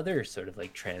what other sort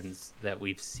of trends that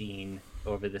we've seen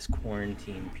over this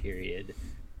quarantine period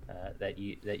that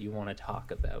you want to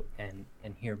talk about and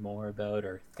hear more about,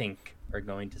 or think are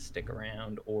going to stick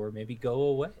around or maybe go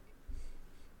away.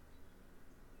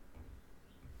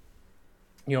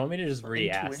 You want me to just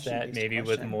re-ask that maybe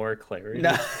with more clarity?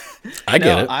 No. I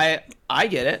get it. I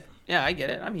get it. Yeah, I get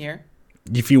it. I'm here.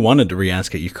 If you wanted to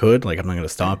re-ask it, you could. I'm not going to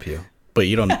stop you. But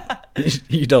you don't.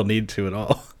 You don't need to at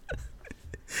all.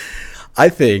 I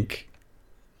think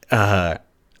that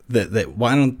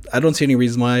I don't see any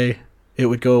reason why it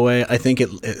would go away. I think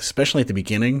especially at the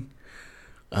beginning,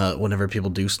 whenever people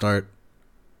do start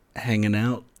hanging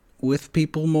out with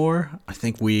people more, I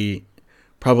think we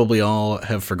probably all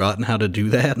have forgotten how to do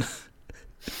that.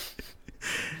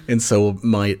 And so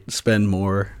might spend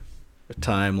more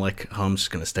time like, oh, I'm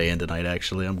just going to stay in tonight,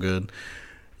 actually. I'm good.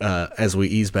 As we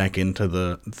ease back into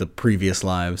the previous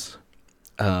lives.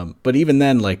 But even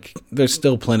then, like, there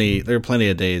are plenty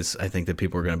of days, I think, that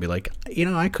people are going to be like,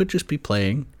 I could just be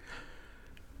playing.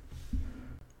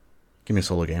 Give me a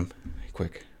solo game.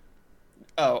 Quick.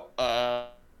 Oh,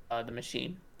 the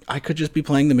machine. I could just be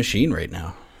playing the machine right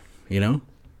now.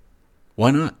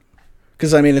 Why not?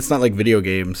 Because, I mean, it's not like video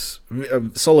games.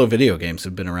 Solo video games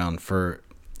have been around for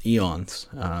eons.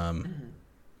 When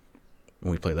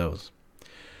we play those.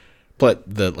 But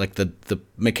the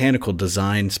mechanical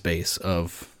design space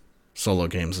of solo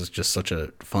games is just such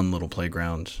a fun little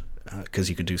playground because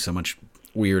you could do so much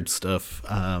weird stuff.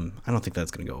 I don't think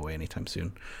that's going to go away anytime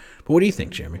soon. But what do you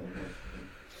think, Jeremy?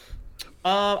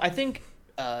 I think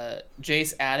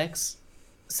Jace Addicts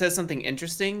says something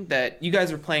interesting, that you guys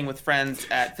were playing with friends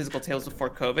at Physical Tales Before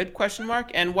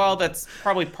COVID, ? And while that's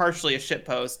probably partially a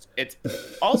shitpost, it's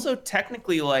also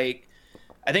technically like,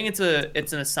 I think it's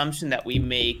an assumption that we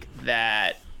make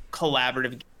that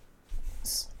collaborative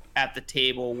games at the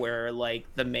table were like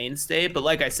the mainstay. But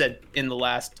like I said in the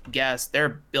last guest, there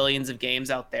are billions of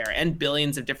games out there and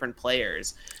billions of different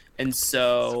players. And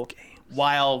so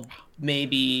while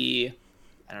maybe,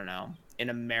 I don't know, in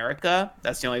America,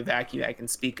 that's the only vacuum I can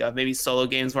speak of, maybe solo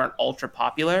games weren't ultra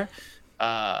popular,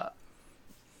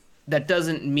 that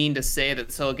doesn't mean to say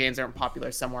that solo games aren't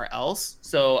popular somewhere else.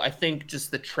 So I think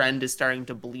just the trend is starting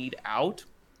to bleed out.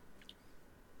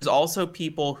 There's also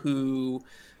people who,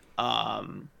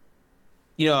 I've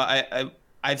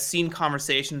seen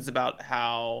conversations about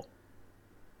how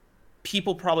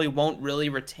people probably won't really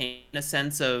retain a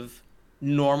sense of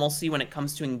normalcy when it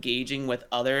comes to engaging with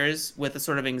others, with a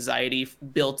sort of anxiety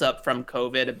built up from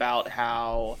COVID about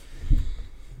how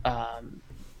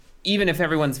even if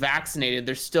everyone's vaccinated,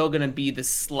 there's still going to be this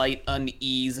slight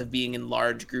unease of being in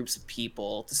large groups of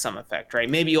people to some effect, right?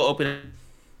 Maybe you'll open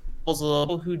a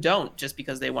little who don't just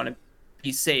because they want to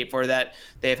be safe, or that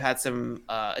they've had some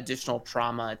additional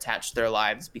trauma attached to their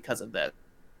lives because of this.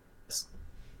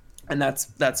 And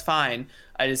that's fine.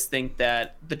 I just think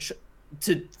that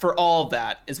for all of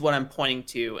that is what I'm pointing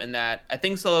to, and that I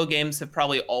think solo games have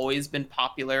probably always been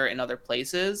popular in other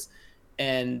places.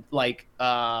 And like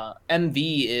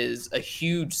MV is a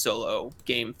huge solo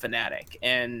game fanatic,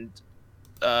 and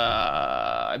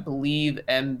I believe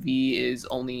MV is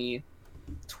only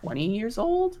 20 years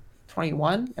old,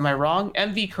 21. Am I wrong?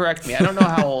 MV, correct me. I don't know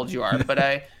how old you are, but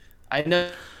I know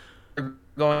you're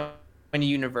going to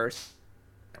university.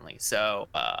 So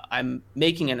I'm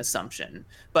making an assumption,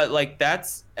 but like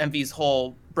that's MV's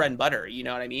whole bread and butter, you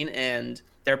know what I mean? And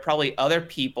there are probably other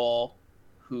people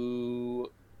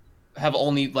who have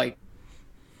only like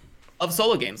of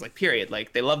solo games, like period.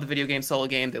 Like they love the video game solo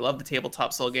game, they love the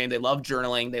tabletop solo game, they love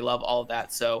journaling, they love all of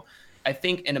that. So I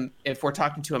think if we're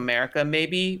talking to America,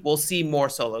 maybe we'll see more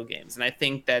solo games. And I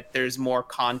think that there's more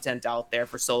content out there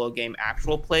for solo game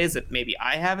actual plays that maybe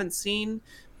I haven't seen.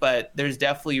 But there's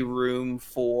definitely room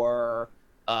for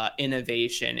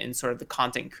innovation in sort of the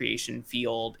content creation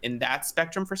field in that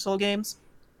spectrum for solo games.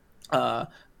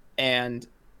 And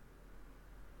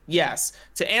yes,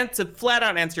 to flat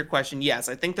out answer your question, yes,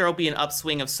 I think there will be an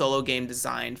upswing of solo game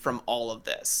design from all of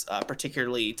this,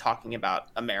 particularly talking about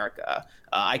America.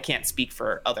 I can't speak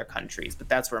for other countries, but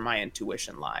that's where my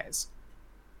intuition lies.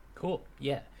 Cool,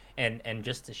 yeah. And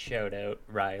just to shout out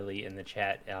Riley in the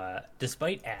chat,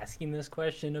 despite asking this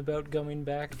question about going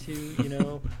back to,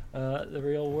 the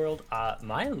real world,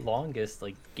 my longest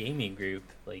gaming group,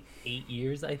 8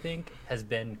 years, I think, has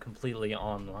been completely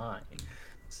online.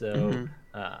 So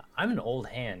I'm an old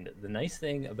hand. The nice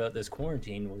thing about this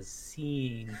quarantine was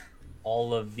seeing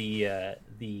all of the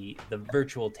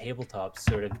virtual tabletops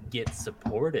sort of get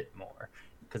supported more,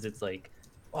 because it's like,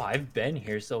 oh, I've been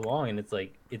here so long, and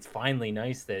it's finally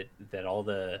nice that all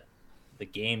the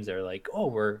games are like, oh,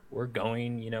 we're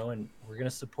going, and we're gonna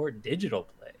support digital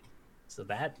play. So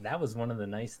that was one of the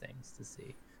nice things to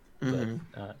see.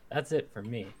 But that's it for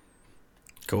me.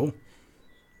 Cool.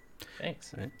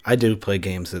 Thanks. I do play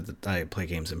games. I play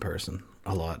games in person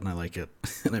a lot, and I like it,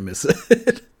 and I miss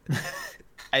it.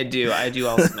 I do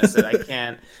also miss it. I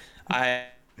can't.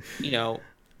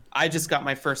 I just got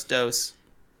my first dose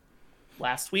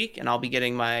last week, and I'll be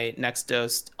getting my next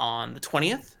dose on the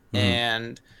 20th.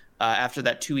 And after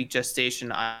that 2-week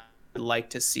gestation, I'd like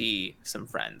to see some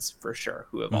friends for sure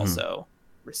who have also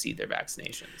received their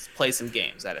vaccinations. Play some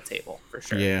games at a table for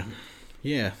sure. Yeah.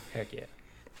 Yeah. Heck yeah.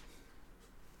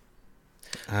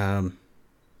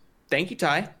 Thank you,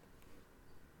 Ty.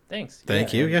 Thanks.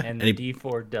 Thank you, yeah. And Any- the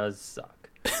D4 does suck.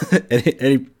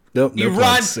 Nope, no You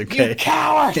plugs. run, Okay. you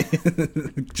coward!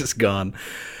 Just gone.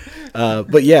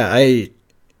 But yeah,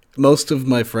 most of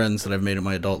my friends that I've made in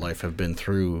my adult life have been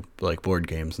through like board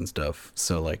games and stuff.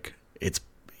 So like it's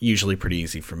usually pretty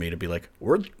easy for me to be like,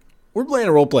 we're playing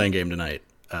a role playing game tonight,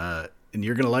 and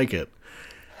you're gonna like it.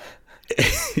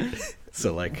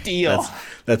 So like Deal.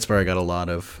 that's where I got a lot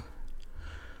of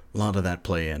that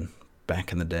play in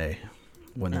back in the day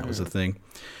when that was a thing.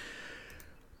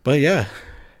 But yeah,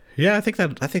 I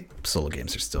think solo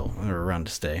games are around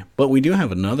to stay. But we do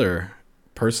have another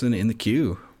person in the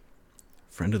queue.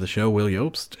 Friend of the show, Will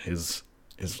Yobst, is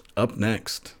up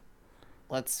next.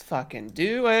 Let's fucking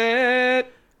do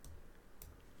it.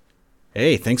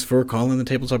 Hey, thanks for calling the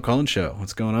Tabletop Call-In Show.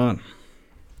 What's going on?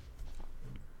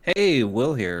 Hey,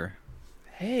 Will here.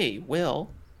 Hey, Will.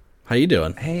 How you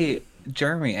doing? Hey,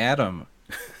 Jeremy, Adam.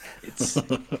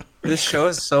 This show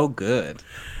is so good.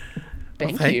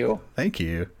 Thank you. Thank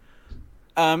you.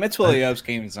 It's Will Yobst,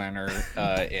 game designer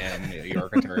in New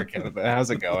York, Ontario, Canada.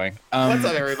 How's it going? What's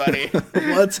up, everybody?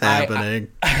 What's happening?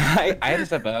 I had to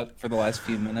step out for the last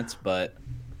few minutes, but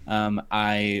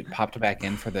I popped back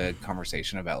in for the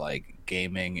conversation about like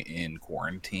gaming in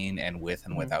quarantine and with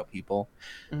and without people.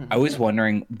 I was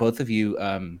wondering, both of you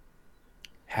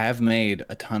have made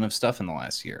a ton of stuff in the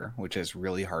last year, which is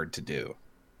really hard to do.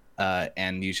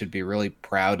 And you should be really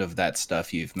proud of that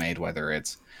stuff you've made, whether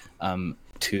it's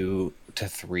 2 to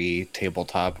 3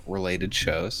 tabletop related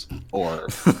shows or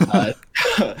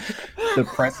the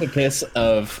precipice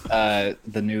of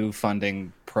the new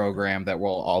funding program that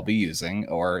we'll all be using,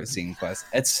 or Scene Quest,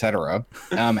 etc.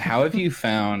 How have you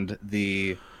found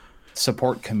the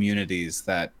support communities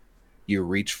that you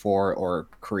reach for or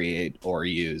create or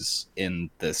use in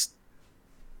this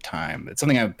time? It's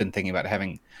something I've been thinking about,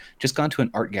 having just gone to an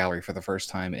art gallery for the first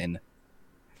time in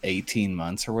 18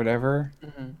 months or whatever,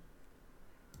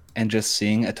 and just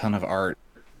seeing a ton of art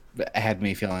had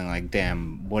me feeling like,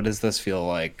 damn, what does this feel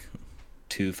like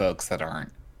to folks that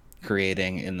aren't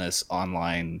creating in this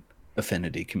online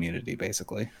affinity community,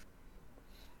 basically?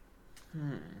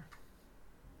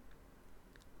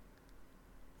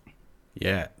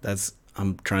 Yeah,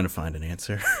 I'm trying to find an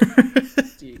answer.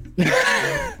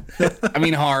 I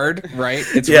mean, hard, right?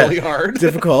 It's Yeah. really hard.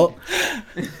 Difficult.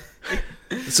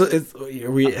 So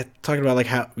are we talking about like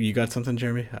how you got something,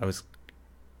 Jeremy? I was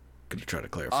gonna try to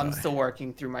clarify. I'm still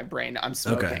working through my brain. I'm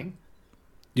smoking.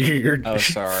 You're Oh,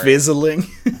 sorry. fizzling.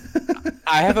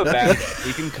 I have a backup.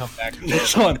 You can come back to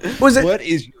this one. Was it- What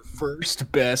is your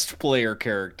first best player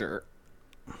character?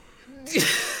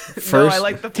 No, I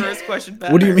like the first question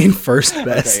better. What do you mean first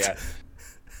best?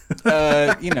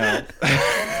 Okay, yeah.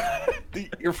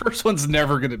 Your first one's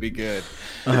never gonna be good.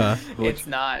 Uh-huh. It's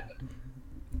not.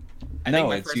 I No, think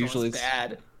my it's first usually. one was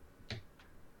bad.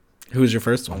 Who was your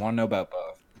first I one? want to know about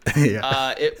both.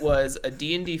 Yeah. It was a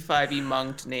D&D 5e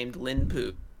monk named Lin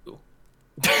Poo.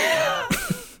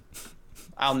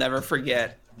 I'll never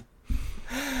forget.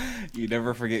 You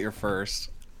never forget your first.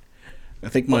 I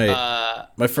think my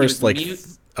He first was like mute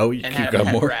you and had a got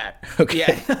pet more. rat. Okay.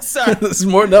 Yeah, sorry. This is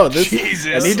more. No, this.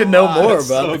 Jesus. I need to know more That's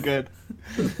about so it. good.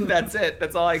 That's it.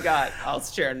 That's all I got. I'll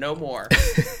share no more.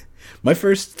 My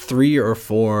first 3 or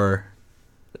 4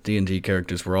 D&D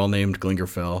characters were all named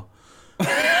Glingerfell,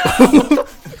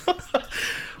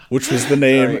 which was the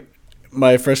name. Sorry.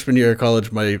 My freshman year of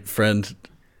college, my friend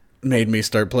made me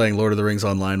start playing Lord of the Rings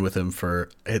online with him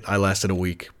I lasted a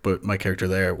week, but my character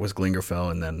there was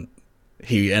Glingerfell, and then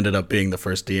he ended up being the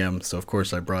first DM, so of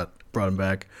course I brought him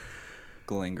back.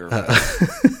 Glinger.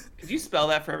 Could you spell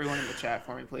that for everyone in the chat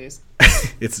for me, please?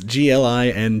 It's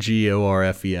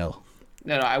Glingorfel.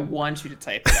 No, I want you to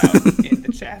type it out in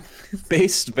the chat.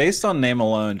 Based on name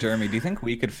alone, Jeremy, do you think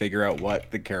we could figure out what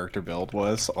the character build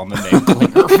was on the name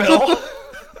Glingerfell?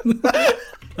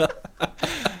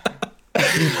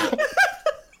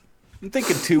 I'm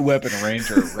thinking 2-weapon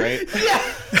ranger, right?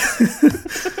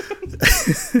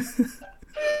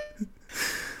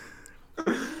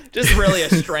 Just really a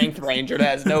strength ranger that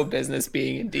has no business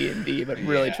being in D&D, but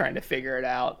really Yeah. trying to figure it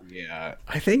out. Yeah.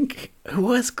 I think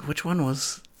which one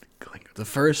was the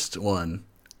first one?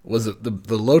 Was it the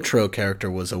Lotro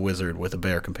character was a wizard with a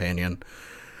bear companion.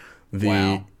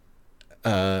 Wow.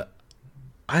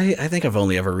 I think I've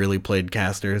only ever really played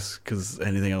casters because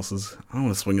anything else is I don't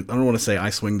want to say I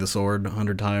swing the sword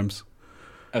 100 times.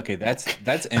 Okay,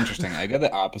 that's interesting. I got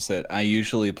the opposite. I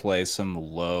usually play some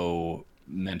low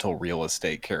mental real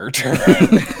estate character.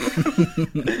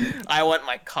 I want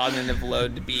my cognitive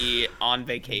load to be on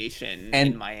vacation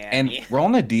in Miami. And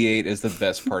rolling a d8 is the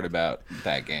best part about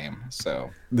that game.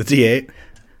 So The D8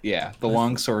 yeah, the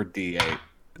longsword d8.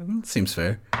 seems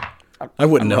fair. I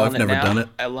wouldn't know. I've rolling it never now. done it.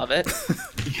 I love it.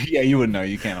 Yeah, you would know.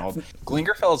 You can't hold.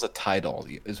 Glingerfell is a title,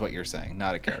 is what you're saying,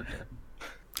 not a character.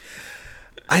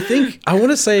 I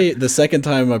want to say the second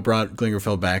time I brought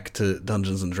Glingerfell back to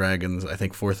Dungeons and Dragons, I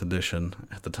think 4th edition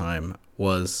at the time,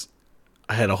 was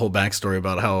I had a whole backstory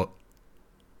about how,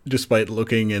 despite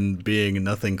looking and being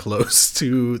nothing close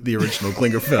to the original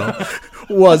Glingerfell,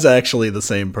 was actually the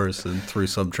same person through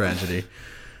some tragedy.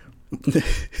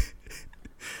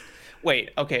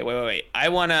 Wait. I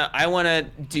wanna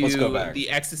do Let's go back. the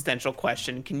existential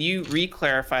question. Can you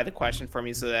re-clarify the question for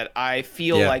me so that I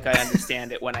feel Yeah. like I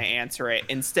understand it when I answer it,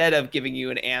 instead of giving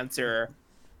you an answer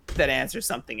that answers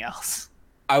something else?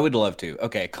 I would love to.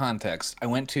 Okay, context. I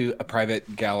went to a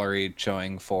private gallery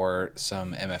showing for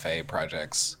some MFA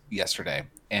projects yesterday,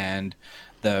 and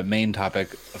the main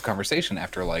topic of conversation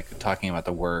after like talking about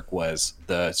the work was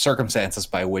the circumstances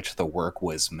by which the work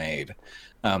was made.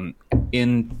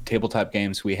 In tabletop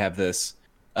games, we have this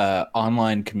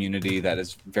online community that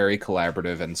is very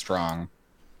collaborative and strong,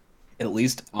 at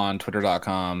least on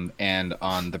twitter.com and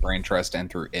on the Brain Trust and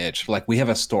through Itch. Like, we have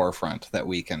a storefront that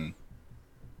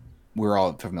we're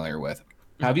all familiar with.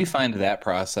 How do you find that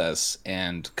process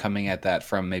and coming at that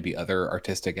from maybe other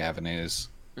artistic avenues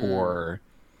or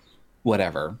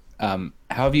whatever? How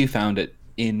have you found it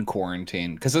in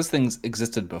quarantine? Because those things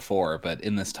existed before, but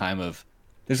in this time of,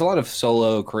 there's a lot of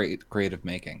solo creative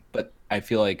making, but I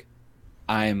feel like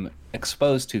I'm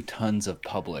exposed to tons of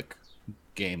public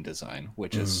game design,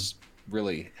 which is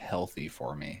really healthy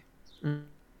for me.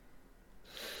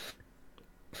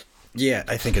 Yeah,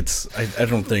 I think I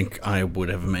don't think I would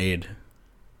have made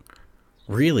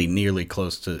really nearly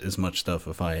close to as much stuff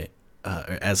if I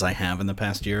as I have in the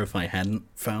past year if I hadn't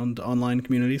found online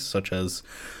communities such as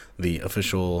the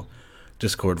official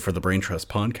Discord for the Brain Trust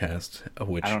podcast,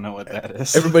 which I don't know what that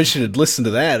is. everybody should listen to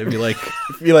that if you like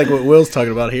what Will's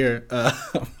talking about here.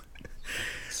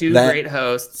 Two That- great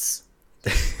hosts,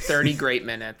 30 great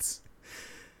minutes,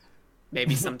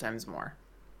 maybe sometimes more.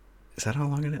 Is that how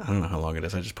long it is? I don't know how long it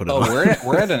is. I just put it Oh, on.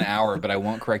 we're at an hour, but I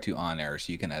won't correct you on air,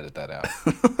 so you can edit that out.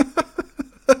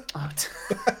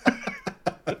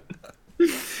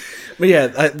 But yeah,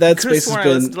 that Chris space swore I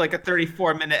has listened been to like a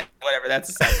 34-minute, whatever. That's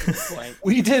a second point.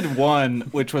 We did one,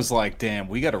 which was like, damn,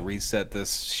 we got to reset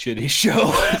this shitty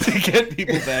show to get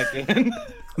people back in.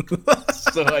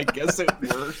 So I guess it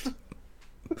worked.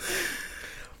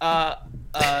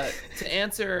 To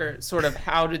answer sort of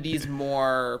how do these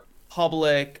more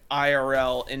public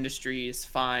IRL industries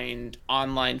find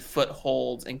online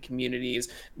footholds and communities,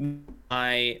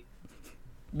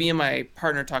 me and my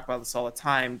partner talk about this all the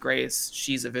time. Grace,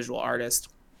 she's a visual artist,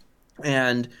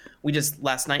 and we just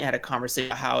last night had a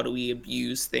conversation about how do we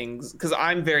abuse things, because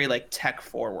I'm very like tech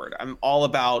forward. I'm all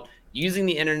about using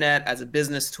the internet as a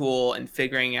business tool and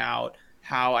figuring out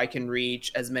how I can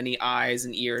reach as many eyes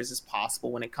and ears as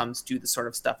possible when it comes to the sort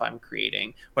of stuff I'm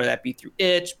creating, whether that be through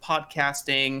Itch,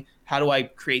 podcasting. How do I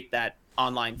create that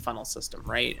online funnel system,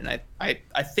 right? And I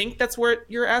think that's where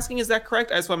you're asking. Is that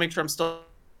correct? I just want to make sure I'm still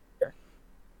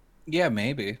Yeah,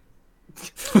 maybe.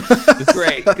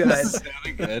 great. Good.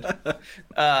 Sounded good.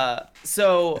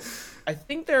 So I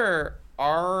think there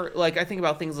are, like, I think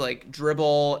about things like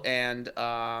Dribble and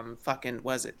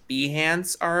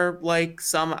Behance are like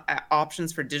some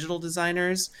options for digital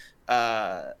designers,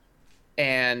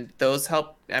 and those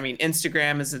help. I mean,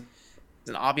 Instagram is an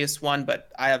obvious one, but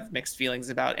I have mixed feelings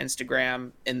about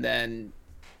Instagram. And then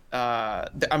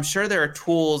I'm sure there are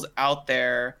tools out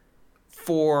there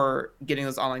for getting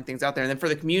those online things out there. And then for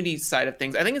the community side of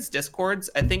things, I think it's Discords.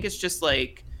 I think it's just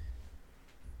like,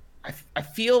 I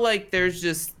feel like there's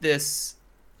just this,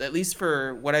 at least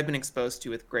for what I've been exposed to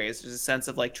with Grace, there's a sense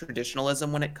of like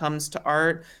traditionalism when it comes to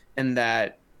art, and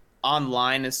that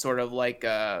online is sort of like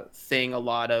a thing a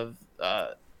lot of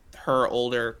her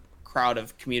older crowd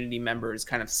of community members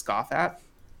kind of scoff at.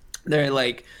 They're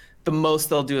like, the most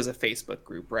they'll do is a Facebook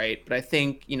group, right? But I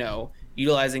think, you know,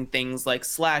 utilizing things like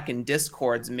Slack and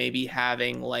Discords, maybe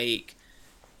having like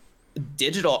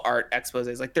digital art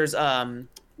exposés. Like there's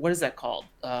what is that called?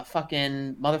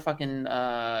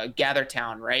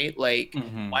 GatherTown, right? Like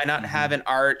why not have an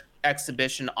art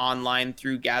exhibition online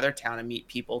through GatherTown and meet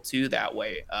people too that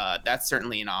way? That's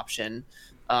certainly an option.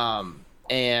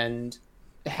 And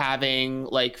having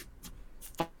like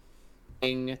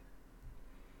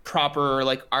proper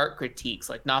like art critiques,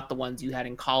 like not the ones you had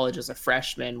in college as a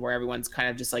freshman where everyone's kind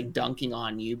of just like dunking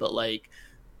on you, but like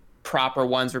proper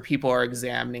ones where people are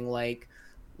examining like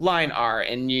line art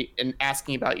and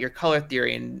asking about your color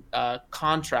theory and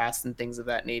contrast and things of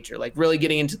that nature, like really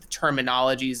getting into the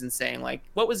terminologies and saying like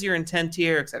what was your intent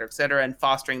here, et cetera, and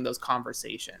fostering those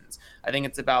conversations. I think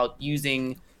it's about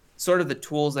using sort of the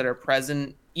tools that are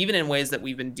present even in ways that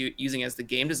we've been using as the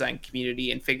game design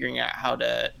community, and figuring out how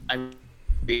to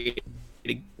create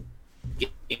a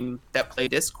game that play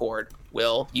Discord,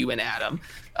 Will, you and Adam,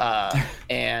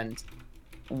 and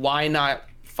why not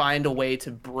find a way to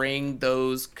bring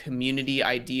those community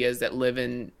ideas that live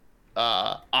in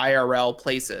IRL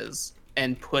places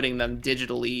and putting them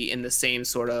digitally in the same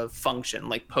sort of function,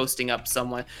 like posting up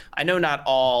someone. I know not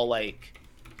all like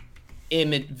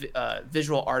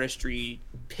visual artistry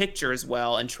pictures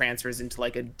well and transfers into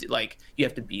like you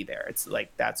have to be there. It's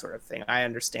like that sort of thing. I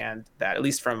understand that, at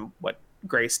least from what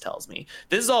Grace tells me.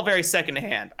 This is all very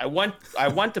secondhand. I want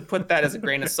to put that as a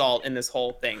grain of salt in this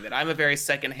whole thing, that I'm a very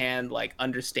secondhand, like,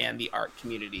 understand the art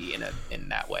community in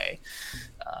that way.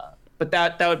 But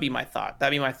that would be my thought.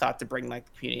 That'd be my thought, to bring like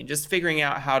the community, and just figuring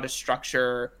out how to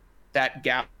structure that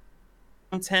gap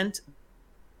content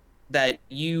that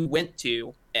you went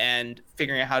to, and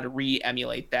figuring out how to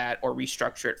re-emulate that or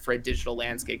restructure it for a digital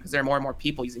landscape, because there are more and more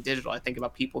people using digital. I think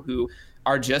about people who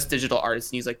are just digital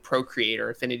artists and use like Procreate or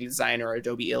Affinity Designer or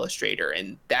Adobe Illustrator,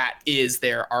 and that is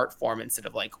their art form instead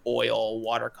of like oil,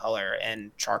 watercolor,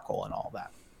 and charcoal and all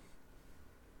that.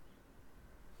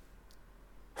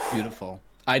 Beautiful.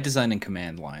 I design in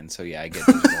command line, so yeah, I get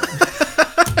digital.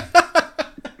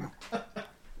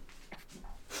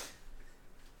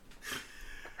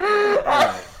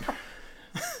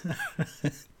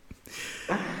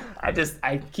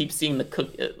 I keep seeing the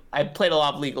cookie. I played a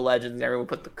lot of League of Legends, and everyone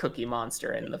put the Cookie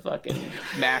Monster in the fucking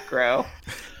macro.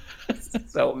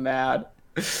 So mad.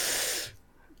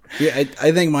 Yeah,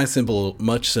 I think my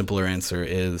much simpler answer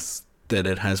is that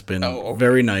it has been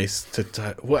very nice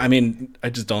to. Well, I mean, I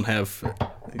just don't have.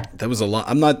 That was a lot.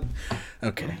 I'm not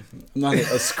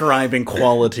ascribing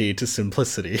quality to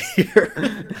simplicity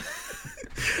here.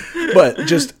 But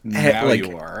just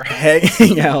you are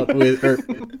hanging out with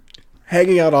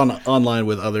online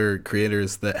with other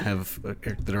creators that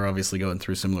are obviously going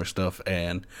through similar stuff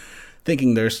and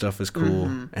thinking their stuff is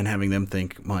cool, and having them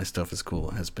think my stuff is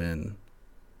cool has been.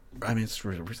 I mean,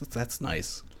 that's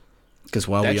nice. Because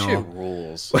while that we shit all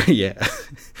rules, yeah,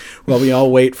 while we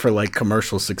all wait for like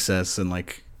commercial success and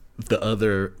like the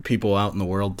other people out in the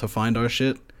world to find our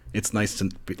shit, it's nice to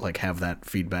like have that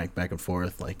feedback back and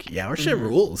forth. Like, yeah, our shit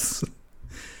rules.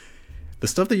 The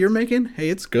stuff that you're making, hey,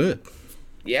 it's good.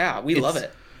 Yeah, we love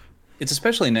it. It's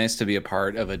especially nice to be a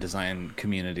part of a design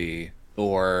community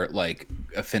or like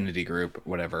affinity group,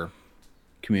 whatever.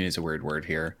 Community is a weird word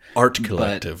here. Art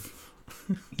collective.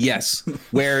 Yes,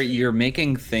 where you're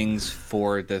making things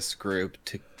for this group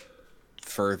to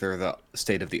further the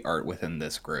state of the art within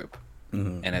this group.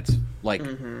 And it's like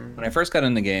when I first got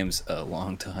into games a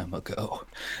long time ago,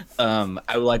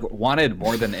 I like wanted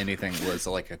more than anything was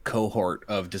like a cohort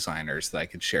of designers that I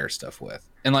could share stuff with.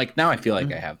 And like now I feel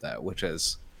like I have that, which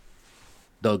is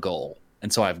the goal.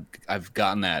 And so I've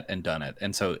gotten that and done it.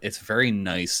 And so it's very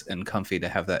nice and comfy to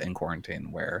have that in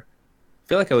quarantine, where I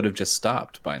feel like I would have just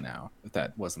stopped by now if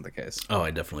that wasn't the case. Oh,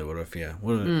 I definitely would have. Yeah.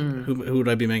 Who would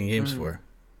I be making games for?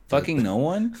 Fucking no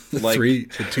one. Like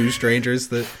 2 strangers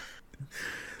that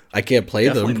I can't play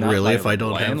them really if I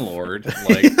don't landlord.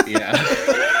 Like, yeah.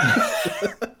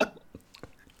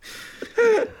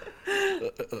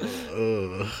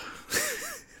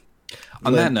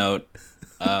 On that note,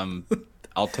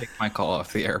 I'll take my call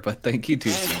off the air, but thank you too.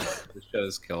 The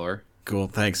show's killer. Cool,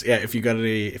 thanks. Yeah, if you want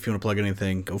to plug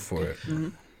anything, go for it.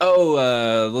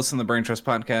 Listen to the Brain Trust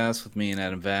podcast with me and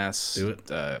Adam Vass. Do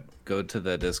it. Go to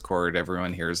the Discord.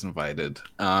 Everyone here is invited.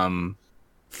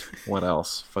 What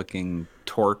else? Fucking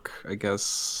Torque, I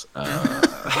guess. I'm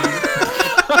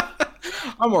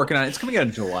working on it. It's coming out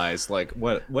in July. It's like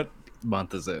what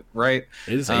month is it? Right?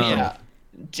 It is April. Yeah,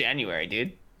 January,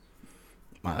 dude.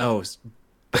 Oh.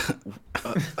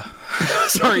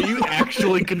 Sorry, you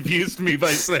actually confused me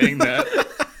by saying that.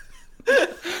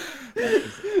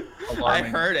 I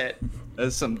heard it.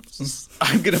 I'm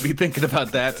gonna be thinking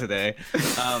about that today.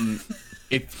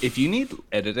 If you need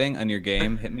editing on your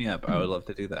game, hit me up. I would love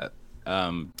to do that.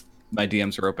 My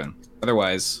DMs are open.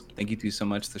 Otherwise, thank you two so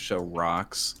much. The show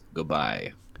rocks.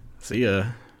 Goodbye. See ya.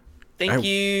 Thank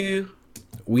you.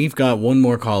 We've got one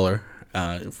more caller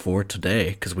for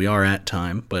today because we are at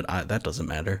time, but that doesn't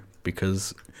matter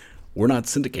because we're not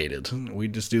syndicated. We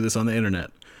just do this on the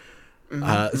internet.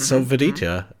 So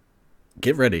Vidita,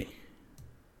 get ready.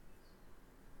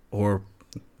 Or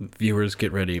viewers,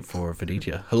 get ready for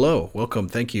Viditya. Hello, welcome.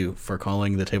 Thank you for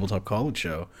calling the Tabletop College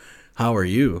Show. How are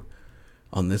you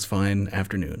on this fine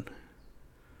afternoon?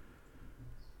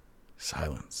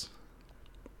 Silence.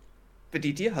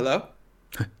 Viditya, hello.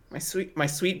 my sweet.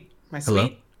 Hello?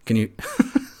 Can you...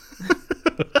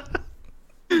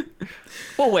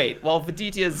 Well, wait. While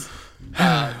Viditya's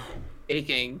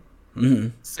aching,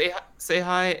 say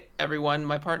hi, everyone.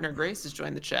 My partner Grace has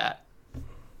joined the chat.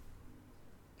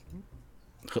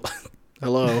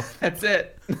 Hello. That's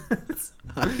it.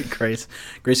 Hi, Grace.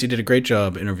 Grace, you did a great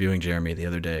job interviewing Jeremy the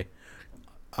other day.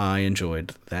 I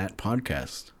enjoyed that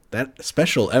podcast. That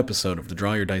special episode of the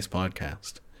Draw Your Dice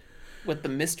podcast. With the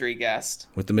mystery guest.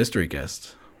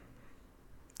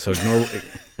 So ignore...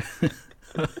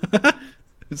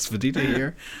 Is Viditya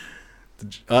here?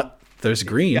 There's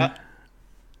Green.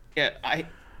 Yeah,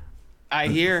 I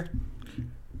hear.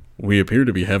 We appear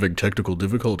to be having technical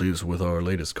difficulties with our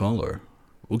latest caller.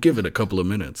 We'll give it a couple of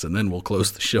minutes, and then we'll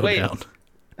close the show down.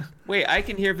 Wait, I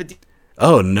can hear Viditya.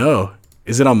 Oh, no.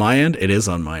 Is it on my end? It is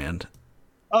on my end.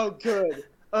 Oh, good.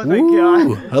 Oh, thank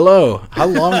God. Hello.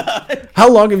 How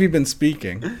long have you been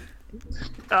speaking?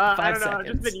 I don't know. I've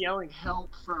just been yelling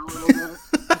help for a little bit.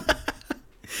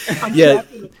 I'm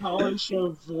trapped in the college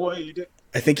show void.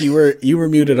 I think you were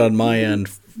muted on my end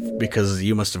because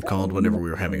you must have called whenever we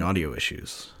were having audio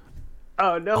issues.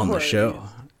 Oh, no on the worries. show.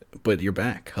 But you're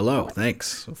back. Hello.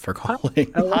 Thanks for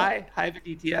calling. Hi,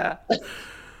 Viditya.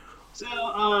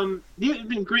 So, there's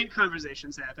been great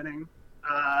conversations happening.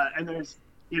 And there's,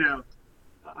 I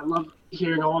love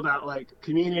hearing all about, like,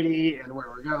 community and where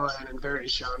we're going and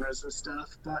various genres and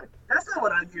stuff. But that's not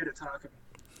what I'm here to talk about.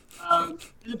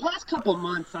 In the past couple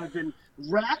months, I've been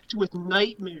racked with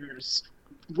nightmares,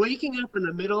 waking up in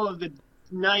the middle of the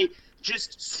night,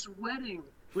 just sweating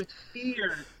with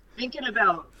fear, thinking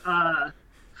about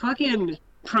fucking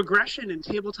progression in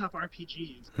tabletop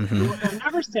RPGs. I'm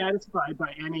never satisfied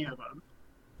by any of them.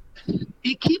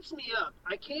 It keeps me up.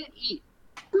 I can't eat.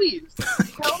 Please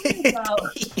tell me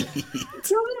about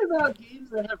games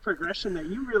that have progression that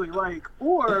you really like,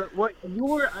 or what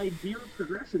your ideal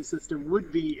progression system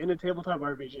would be in a tabletop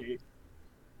RPG.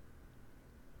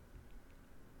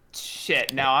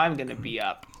 Shit, now I'm gonna be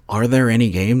up. Are there any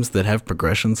games that have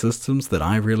progression systems that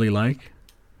I really like?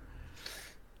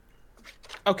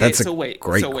 Okay, That's so wait.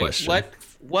 Great question.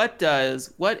 What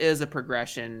is a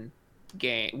progression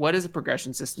game? What is a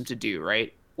progression system to do,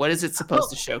 right? What is it supposed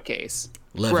to showcase?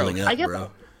 Leveling up,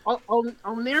 bro.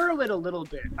 I'll narrow it a little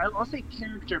bit. I'll say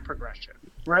character progression,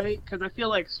 right? Because I feel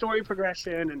like story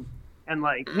progression and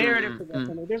like narrative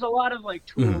progression. There's a lot of like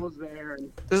tools there.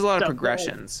 And there's a lot of stuff,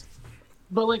 progressions.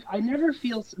 But like I never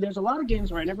feel there's a lot of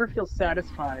games where I never feel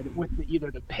satisfied with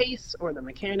either the pace or the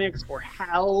mechanics or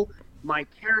how my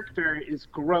character is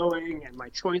growing and my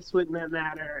choice would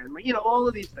matter and all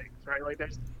of these things, right? Like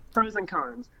there's pros and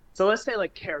cons. So let's say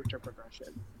like character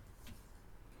progression.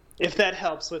 If that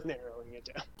helps with narrowing it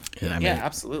down. Yeah,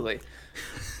 absolutely.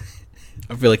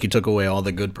 I feel like you took away all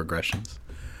the good progressions.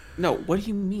 No, what do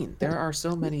you mean? There are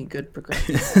so many good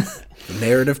progressions.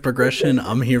 Narrative progression,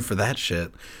 I'm here for that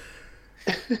shit.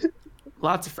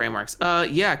 Lots of frameworks.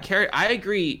 Yeah, I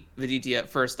agree, Viditya,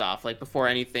 first off, like before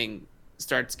anything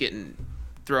starts getting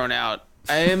thrown out.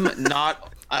 I am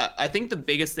not... I think the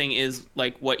biggest thing is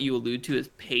like what you allude to is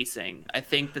pacing. I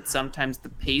think that sometimes the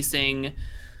pacing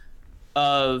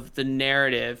of the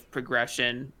narrative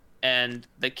progression and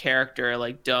the character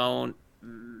like don't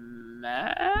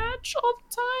match all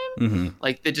the time.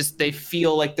 Like they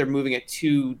feel like they're moving at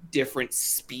two different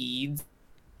speeds,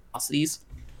 velocities.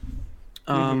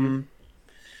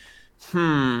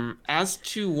 As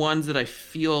to ones that I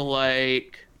feel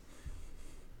like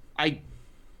I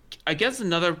guess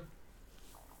another,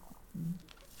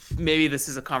 maybe this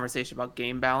is a conversation about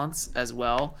game balance as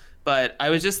well, but I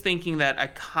was just thinking that I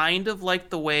kind of like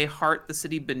the way Heart the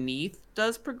City Beneath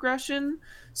does progression.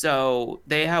 So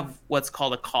they have what's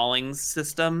called a callings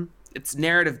system. It's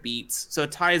narrative beats. So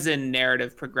it ties in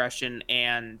narrative progression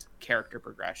and character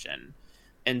progression.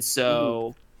 And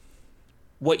so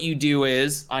what you do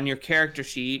is on your character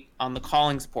sheet, on the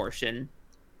callings portion,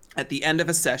 at the end of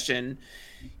a session,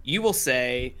 you will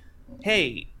say,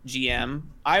 hey, GM,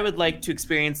 I would like to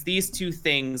experience these two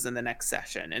things in the next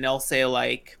session. And it'll say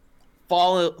like,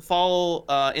 fall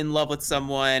in love with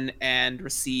someone and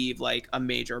receive like a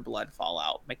major blood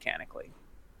fallout mechanically.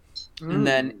 And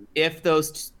then if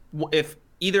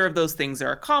either of those things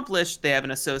are accomplished, they have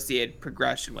an associated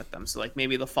progression with them. So like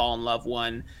maybe the fall in love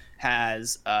one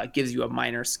has gives you a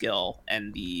minor skill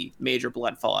and the major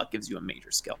blood fallout gives you a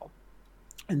major skill.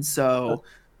 And so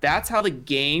that's how the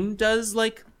game does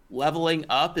like leveling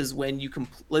up, is when you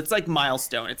it's like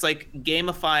milestone. It's like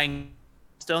gamifying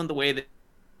milestone the way that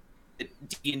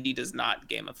D&D does not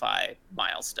gamify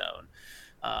milestone,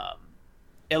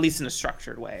 at least in a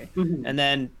structured way. And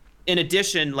then in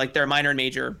addition, like their minor and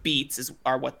major beats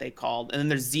are what they called, and then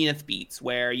there's zenith beats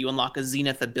where you unlock a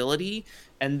zenith ability,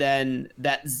 and then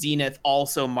that zenith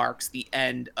also marks the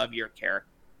end of your character.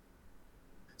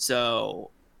 So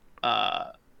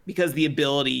because the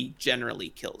ability generally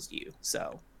kills you,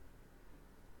 so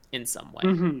in some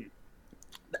way.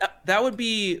 That would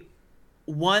be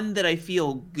one that I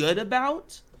feel good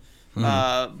about,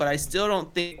 but I still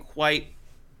don't think quite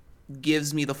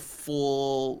gives me the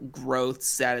full growth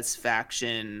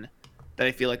satisfaction that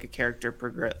I feel like a character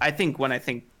progress. I think when I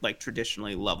think like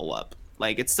traditionally level up,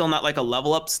 like it's still not like a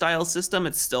level up style system.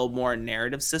 It's still more a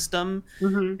narrative system.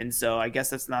 And so I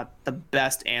guess that's not the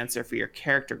best answer for your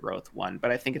character growth one,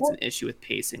 but I think it's an issue with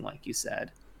pacing, like you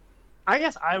said. I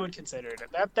guess I would consider it.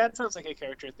 That sounds like a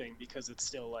character thing because it's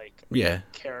still like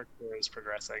characters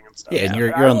progressing and stuff. Yeah, and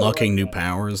you're unlocking new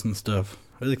powers and stuff.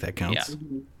 I think that counts.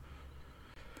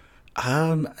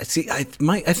 See, I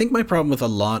think my problem with a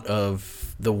lot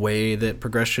of the way that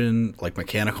progression, like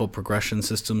mechanical progression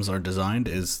systems are designed,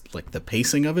 is like the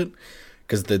pacing of it,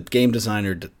 because the game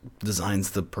designer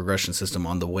designs the progression system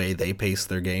on the way they pace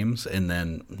their games, and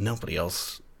then nobody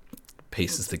else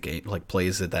paces the game, like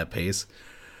plays at that pace.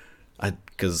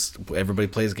 Because everybody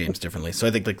plays games differently. So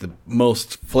I think like the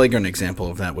most flagrant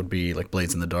example of that would be like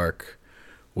Blades in the Dark,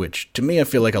 which to me I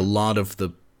feel like a lot of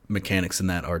the mechanics in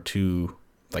that are too,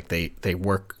 like they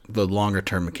work, the longer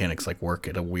term mechanics like work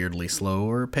at a weirdly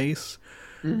slower pace.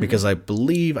 Because I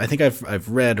think I've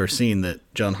read or seen that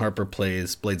John Harper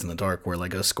plays Blades in the Dark where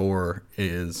like a score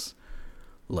is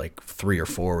like 3 or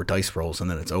 4 dice rolls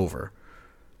and then it's over.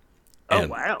 Oh,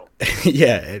 wow.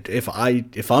 Yeah,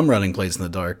 if I'm running Blades in the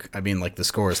Dark, I mean, like the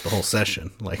score is the whole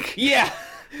session. Like, yeah,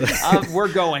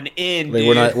 we're going in. Like,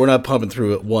 dude. we're not pumping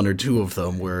through 1 or 2 of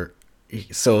them.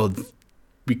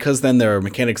 Because then there are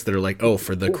mechanics that are like, oh,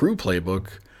 for the crew playbook,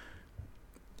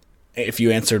 if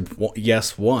you answered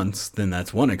yes once, then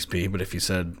that's 1 XP. But if you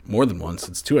said more than once,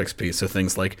 it's 2 XP. So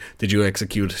things like, did you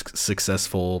execute a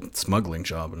successful smuggling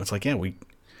job? And it's like, yeah, we'll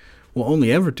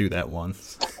only ever do that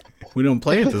once. We don't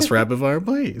play at this rapid fire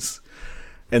pace.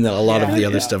 And then a lot of the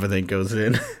other stuff I think goes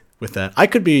in with that. I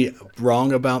could be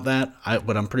wrong about that,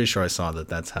 but I'm pretty sure I saw that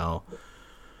that's how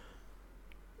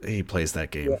he plays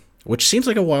that game. Which seems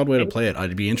like a wild way to play it.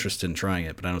 I'd be interested in trying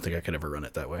it, but I don't think I could ever run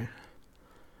it that way.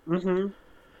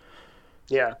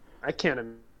 Yeah, I can't.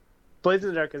 Blades in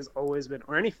the Dark has always been,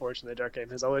 or any Forged in the Dark game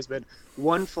has always been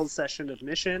 1 full session of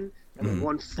mission and then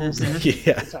 1 full session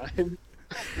at a time.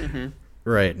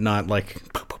 Right, not like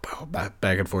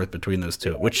back and forth between those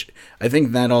two, which I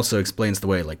think that also explains the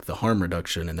way like the harm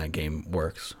reduction in that game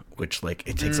works, which like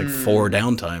it takes like 4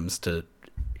 downtimes to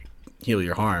heal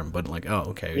your harm, but like, oh,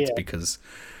 okay, it's because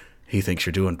he thinks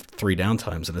you're doing 3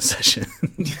 downtimes in a session.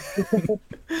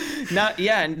 Not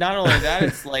only that,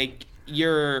 it's like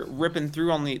you're ripping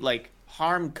through only like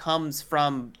harm comes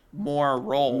from more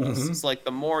rolls. It's like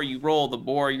the more you roll, the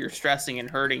more you're stressing and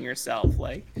hurting yourself.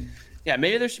 Like, yeah,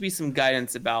 maybe there should be some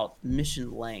guidance about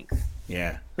mission length.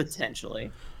 Yeah.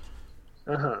 Potentially.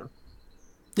 Yeah.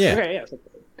 Okay, so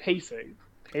pacing.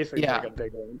 Pacing is like a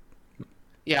big one.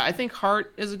 Yeah, I think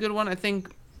heart is a good one. I think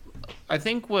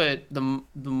what the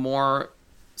more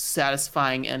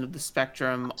satisfying end of the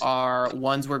spectrum are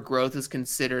ones where growth is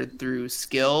considered through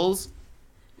skills,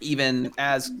 even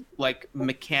as like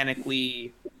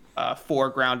mechanically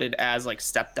foregrounded as like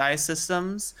step die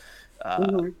systems.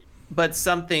 But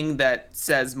something that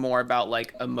says more about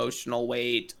like emotional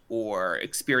weight or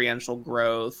experiential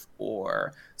growth,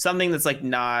 or something that's like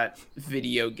not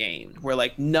video game, where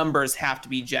like numbers have to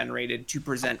be generated to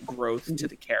present growth to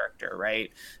the character,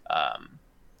 right? I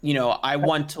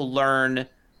want to learn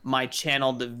my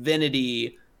channel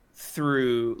divinity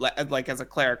through like as a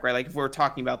cleric, right? Like if we're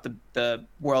talking about the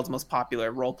world's most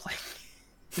popular role playing,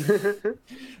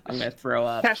 I'm gonna throw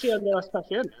up.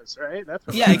 Passionos, right?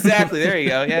 That's yeah, exactly. There you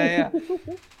go. Yeah.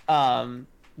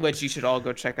 Which you should all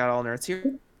go check out. All Nerds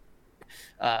Here.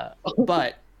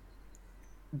 But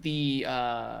the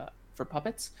for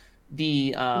puppets,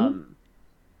 I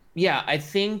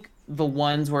think the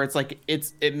ones where it's like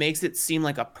it makes it seem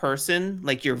like a person,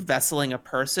 like you're vesseling a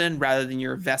person rather than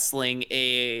you're vesseling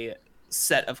a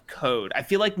set of code. I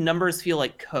feel like numbers feel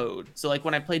like code. So like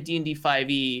when I play D&D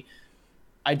 5e,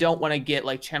 I don't want to get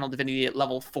like channel divinity at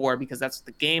level 4 because that's what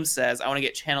the game says. I want to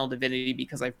get channel divinity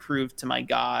because I've proved to my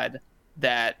god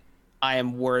that I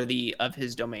am worthy of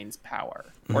his domain's power,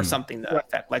 or something to that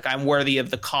effect. Like I'm worthy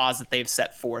of the cause that they've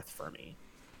set forth for me.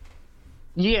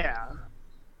 Yeah.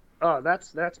 Oh,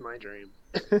 that's my dream.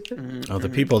 Oh, the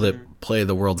people that play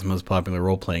the world's most popular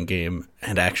role-playing game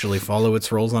and actually follow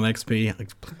its rules on XP, like,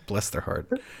 bless their heart.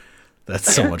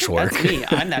 That's so much work. That's me.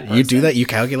 I'm that person. You do that? You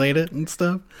calculate it and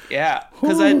stuff? Yeah,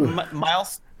 because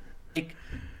Miles, like,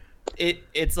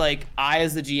 it's like I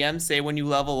as the GM say when you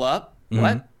level up,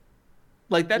 what?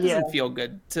 Like that doesn't feel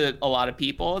good to a lot of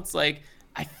people. It's like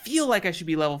I feel like I should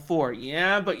be level 4.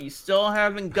 Yeah, but you still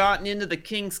haven't gotten into the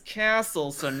king's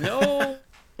castle, so no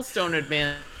stone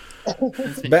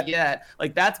advancement yet.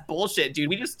 Like that's bullshit, dude.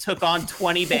 We just took on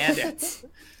 20 bandits.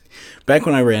 Back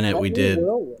when I ran it, we did.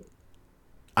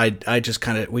 I just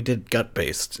kind of we did gut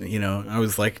based. You know, I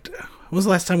was like, when was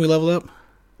the last time we leveled up?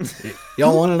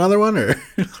 Y'all want another one, or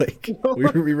like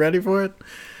we ready for it?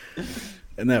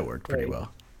 And that worked pretty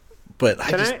well. But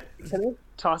can I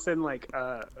toss in like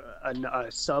a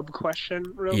sub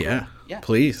question real quick? Yeah,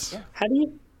 please. Yeah. How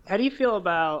do you feel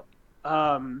about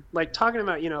like talking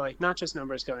about, you know, like not just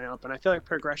numbers going up, and I feel like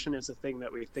progression is a thing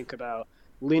that we think about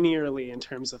linearly in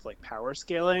terms of like power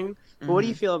scaling. But what do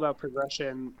you feel about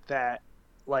progression that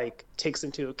like takes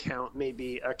into account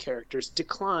maybe a character's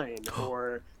decline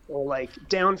or like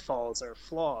downfalls or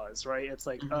flaws, right? It's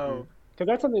like, oh, because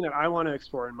that's something that I want to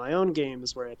explore in my own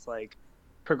games, where it's like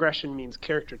progression means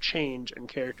character change, and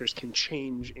characters can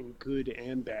change in good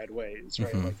and bad ways,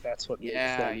 right? Like that's what makes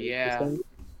them interesting.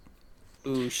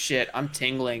 Ooh, shit, I'm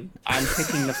tingling. I'm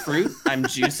picking the fruit. I'm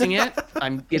juicing it.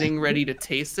 I'm getting ready to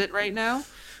taste it right now.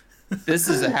 This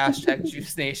is a hashtag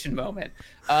Juice Nation moment.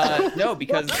 No,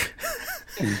 because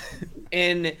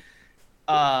in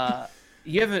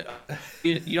you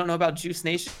don't know about Juice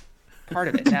Nation, part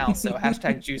of it now. So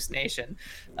hashtag Juice Nation.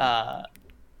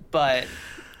 But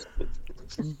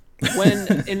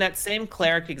when in that same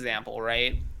cleric example,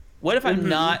 right? What if I'm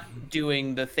not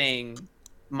doing the thing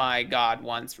my god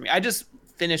wants from me? I just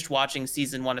finished watching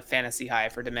season 1 of Fantasy High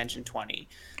for Dimension 20,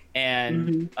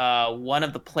 and one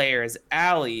of the players,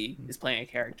 Allie, is playing a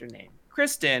character named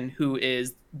Kristen, who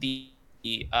is the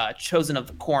chosen of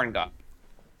the corn god.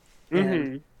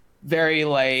 And very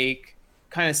like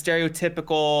kind of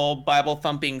stereotypical Bible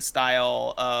thumping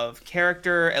style of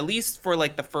character, at least for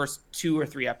like the first 2 or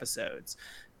 3 episodes.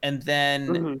 And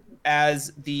then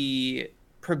as the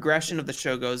progression of the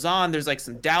show goes on, there's like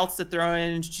some doubts that throw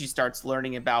in. She starts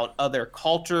learning about other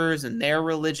cultures and their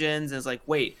religions, and it's like,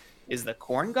 wait, is the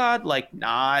corn god like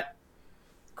not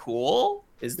cool?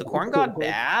 Is the corn god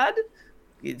bad?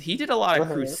 He did a lot of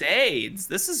crusades.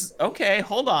 This is okay,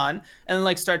 hold on. And then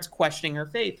like starts questioning her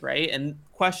faith, right? And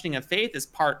questioning of faith is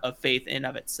part of faith in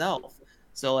of itself.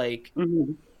 So like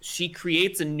she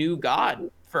creates a new god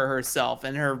for herself,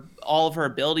 and all of her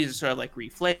abilities are sort of like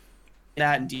reflect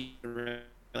that, and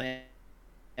really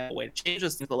have a way to change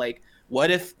those things. But like,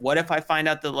 what if I find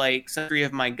out the like century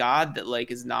of my god that like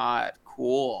is not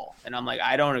cool, and I'm like,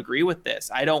 I don't agree with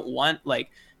this. I don't want like,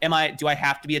 do I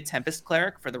have to be a Tempest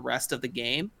cleric for the rest of the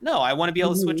game? No, I want to be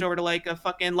able to switch over to like a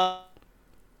fucking light,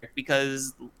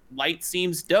 because light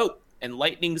seems dope and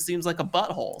lightning seems like a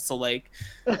butthole. So like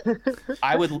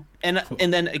I would, and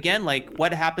then again, like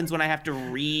what happens when I have to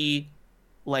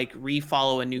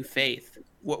re-follow a new faith?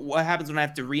 What happens when I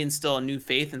have to reinstill a new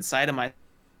faith inside of my?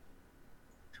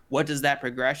 What does that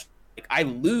progression? Like, I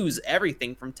lose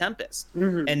everything from Tempest,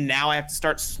 and now I have to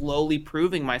start slowly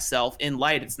proving myself in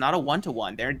light. It's not a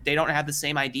 1-to-1. They don't have the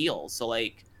same ideals. So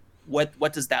like,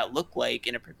 what does that look like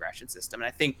in a progression system? And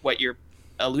I think what you're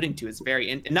alluding to is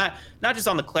very not just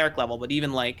on the cleric level, but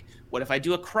even like, what if I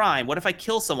do a crime? What if I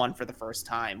kill someone for the first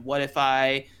time? What if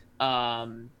I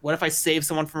save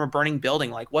someone from a burning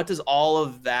building? Like, what does all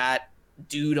of that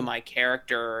do to my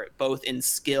character, both in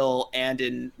skill and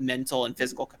in mental and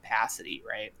physical capacity,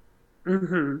 right?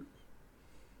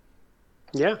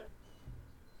 Yeah.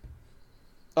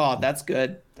 Oh, that's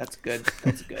good. That's good.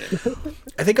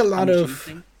 I think a lot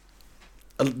of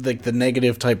like the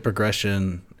negative type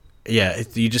progression,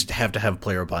 you just have to have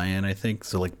player buy-in, I think.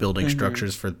 So like building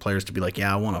structures for players to be like,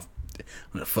 yeah, I'm gonna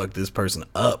fuck this person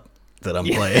up that I'm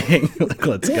playing. Like,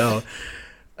 let's go.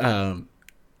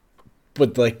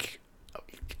 But like,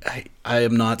 I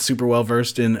am not super well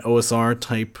versed in OSR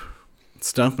type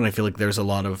stuff, and I feel like there's a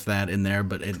lot of that in there,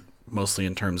 but mostly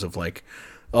in terms of like,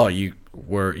 oh,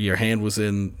 your hand was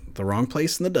in the wrong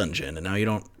place in the dungeon, and now you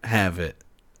don't have it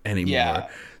anymore. Yeah,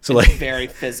 so it's like very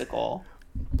physical.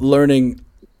 Looking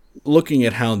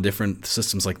at how different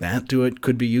systems like that do it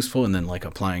could be useful, and then like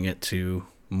applying it to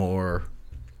more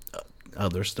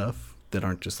other stuff that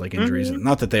aren't just like injuries.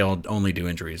 Not that they all only do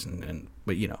injuries,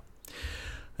 but you know.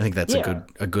 I think that's Yeah.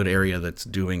 a good area that's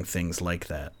doing things like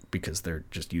that because they're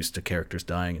just used to characters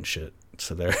dying and shit.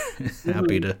 So they're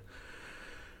happy to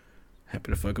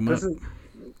fuck them up.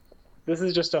 This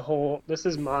is just a whole. This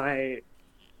is my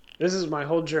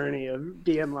whole journey of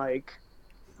being like,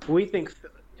 we think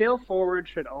fail forward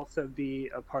should also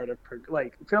be a part of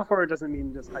like fail forward doesn't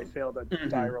mean just I failed a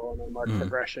die roll and I mark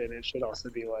progression. It should also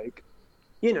be like,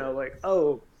 like,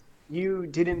 oh, you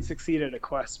didn't succeed at a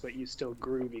quest, but you still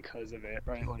grew because of it,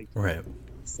 right? Like, Right.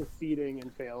 succeeding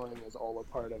and failing is all a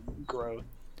part of growth.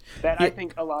 That I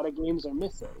think a lot of games are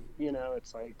missing.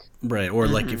 It's like Right, or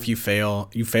like if you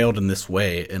failed in this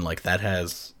way, and like that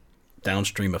has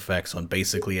downstream effects on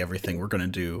basically everything we're gonna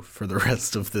do for the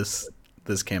rest of this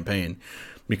campaign,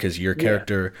 because your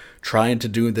character trying to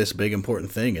do this big important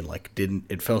thing and like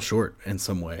it fell short in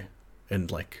some way,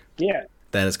 and like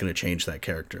that is gonna change that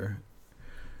character.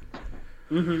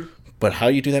 But how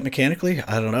you do that mechanically,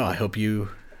 I don't know. I hope you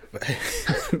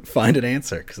find an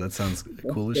answer because that sounds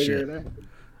cool as shit.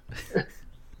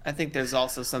 I think there's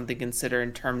also something to consider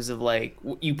in terms of like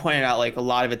you pointed out, like a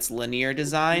lot of it's linear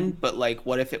design, but like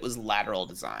what if it was lateral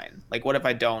design? Like what if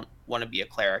I don't want to be a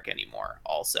cleric anymore?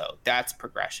 Also, that's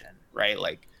progression, right?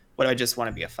 Like what if I just want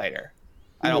to be a fighter?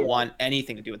 I don't want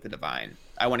anything to do with the divine.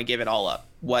 I want to give it all up.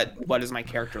 What does my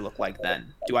character look like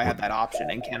then? Do I have that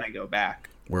option, and can I go back?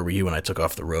 Where were you when I took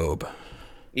off the robe?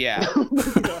 Yeah.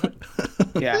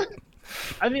 Yeah.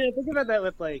 I mean, I think about that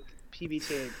with like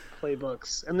PBTA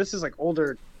playbooks, and this is like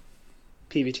older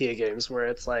PBTA games where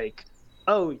it's like,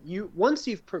 oh, once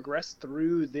you've progressed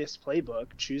through this playbook,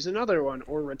 choose another one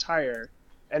or retire.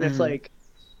 And it's like,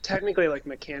 technically, like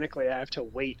mechanically, I have to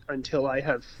wait until I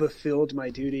have fulfilled my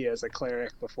duty as a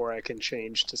cleric before I can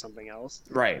change to something else.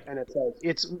 Right. And it's like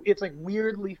it's like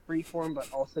weirdly freeform, but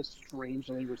also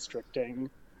strangely restricting,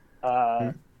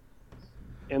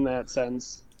 in that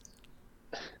sense.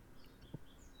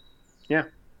 Yeah.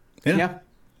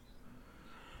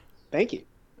 Thank you.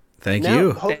 Thank Now,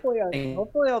 you. Hopefully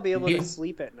I'll be able to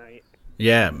sleep at night.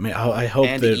 Yeah, I hope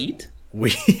And that eat.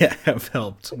 we have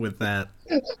helped with that.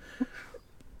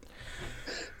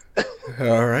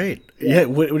 All right. Yeah.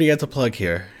 What do you got to plug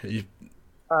here?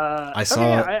 I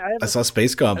saw I saw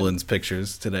Space Goblins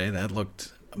pictures today. That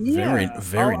looked very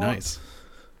nice.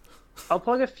 I'll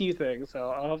plug a few things, so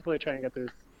I'll hopefully try and get through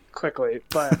quickly.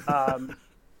 But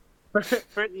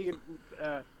you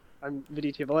can, I'm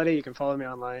Viditio Valetti. You can follow me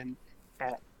online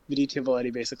at Viditio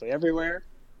Valetti basically everywhere.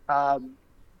 I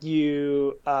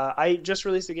just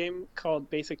released a game called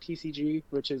Basic TCG,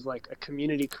 which is like a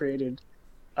community created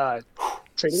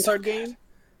trading card game.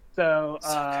 So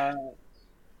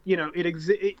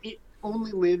it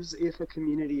only lives if a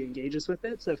community engages with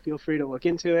it. So feel free to look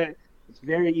into it. It's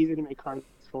very easy to make cards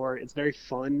for. It's very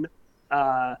fun.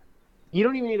 You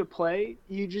don't even need to play.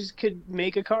 You just could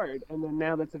make a card, and then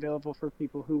now that's available for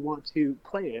people who want to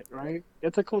play it. Right?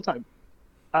 It's a cool time.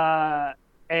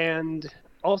 And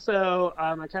also,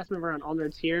 my cast member on All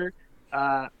Nerds Here,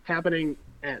 happening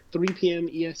at 3 p.m.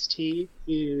 EST,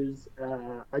 is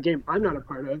a game I'm not a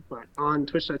part of, but on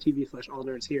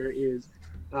twitch.tv/allnerdshere is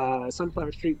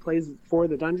Sunflower Street Plays for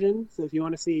the Dungeon. So if you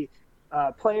want to see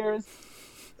players,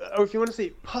 or if you want to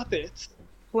see puppets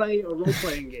play a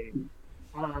role-playing game,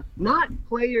 not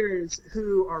players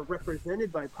who are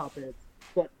represented by puppets,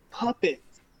 but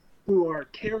puppets who are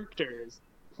characters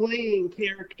playing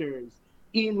characters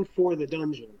in For the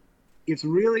Dungeon. It's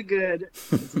really good.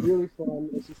 It's really fun.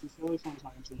 It's just this really fun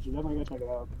time, so you should definitely go check it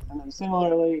out. And then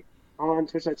similarly, on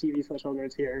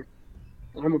twitch.tv/allnerdshere,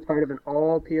 I'm a part of an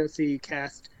all-POC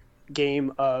cast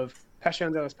game of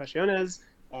Passion de las Pasiones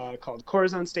called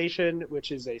Corazon Station,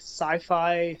 which is a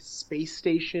sci-fi space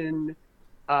station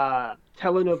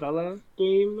telenovela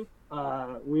game.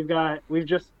 We've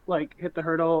just like hit the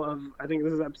hurdle of, I think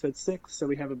this is episode 6, so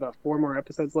we have about 4 more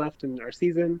episodes left in our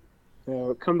season.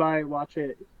 So come by, watch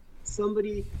it.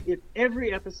 If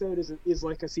every episode is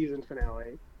like a season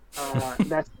finale.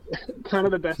 That's kind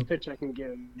of the best pitch I can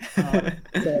give.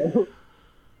 So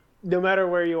no matter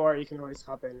where you are, you can always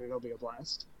hop in and it'll be a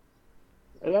blast.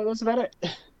 That's about it.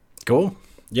 Cool.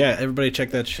 Yeah, everybody check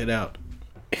that shit out.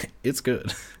 It's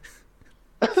good.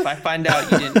 If I find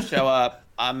out you didn't show up,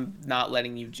 I'm not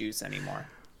letting you juice anymore.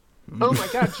 Oh my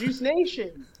god, Juice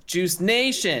Nation! Juice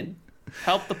Nation!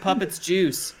 Help the puppets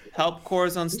juice. Help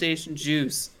Corazon Station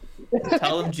juice.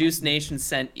 Tell them Juice Nation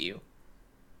sent you.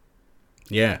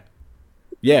 Yeah,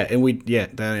 and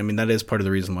that is part of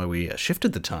the reason why we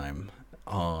shifted the time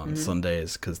on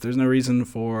Sundays, because there's no reason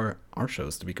for our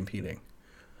shows to be competing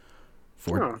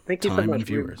for thank you time so much. and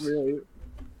viewers.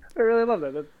 I really love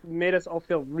that. That made us all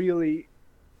feel really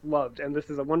loved, and this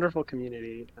is a wonderful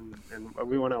community, and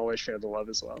we want to always share the love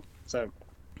as well. So,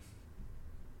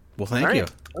 Well, thank all you.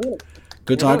 right.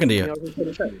 Good talking to you.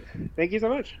 Thank you so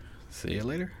much. See you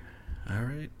later. All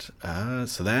right.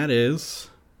 So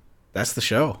that's the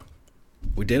show.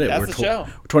 We did it. That's We're the show.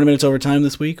 20 minutes over time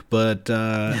this week, but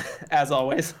As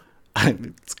always.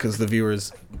 it's because the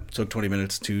viewers took 20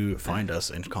 minutes to find us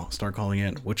and start calling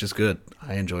in, which is good.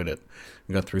 I enjoyed it.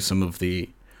 We got through some of the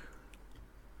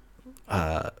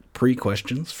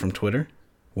pre-questions from Twitter.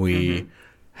 We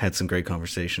had some great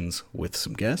conversations with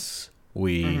some guests.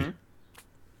 I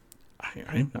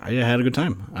had a good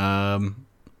time.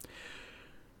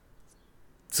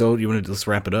 So you want to let's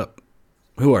wrap it up.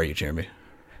 Who are you, Jeremy?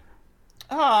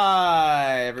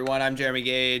 Hi, everyone. I'm Jeremy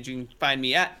Gage. You can find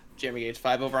me at Jeremy Gage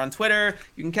 5 over on Twitter.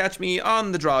 You can catch me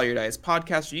on the Draw Your Dice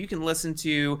podcast, where you can listen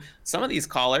to some of these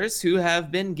callers who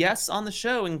have been guests on the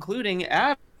show, including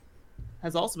Ab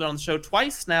has also been on the show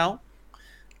twice now.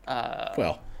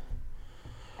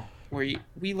 Where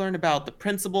we learn about the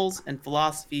principles and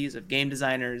philosophies of game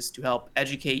designers to help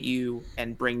educate you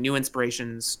and bring new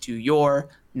inspirations to your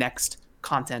next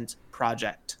content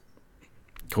project.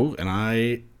 Cool. And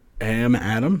I am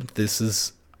Adam. This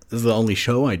is the only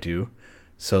show I do.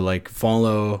 So like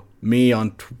follow me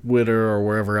on Twitter or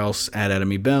wherever else at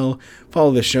Adam E. Bell.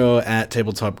 Follow the show at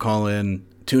Tabletop Call-In.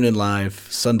 Tune in live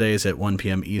Sundays at 1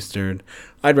 p.m. Eastern.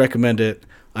 I'd recommend it.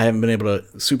 I haven't been able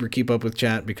to super keep up with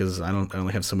chat because I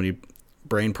only have so many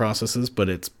brain processes, but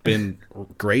it's been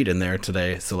great in there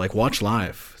today. So like watch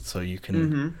live so you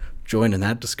can join in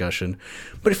that discussion.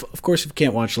 But of course, if you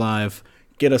can't watch live,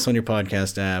 get us on your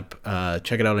podcast app,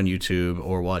 check it out on YouTube,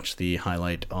 or watch the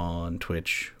highlight on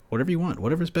Twitch. Whatever you want,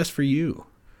 whatever's best for you.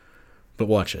 But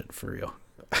watch it for real.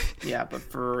 Yeah, but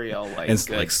for real, like And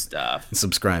good like, stuff. And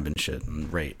subscribe and shit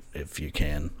and rate if you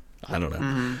can. I don't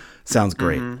know. Sounds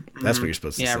great. That's what you're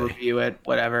supposed to Yeah, say. review it,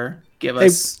 whatever. Give Hey,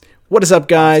 us. what is up,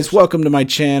 guys? Welcome to my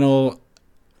channel.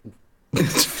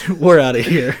 We're out of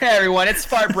here. Hey everyone, it's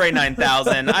Fartbray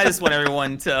 9000. I just want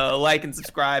everyone to like and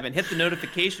subscribe and hit the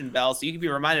notification bell so you can be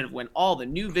reminded of when all the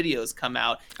new videos come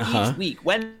out each week,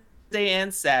 Wednesday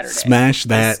and Saturday. Smash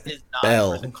that This is not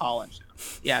bell. for the call-in show.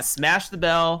 Yeah, smash the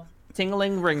bell,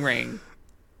 tingling ring ring.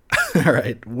 All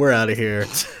right, we're out of here.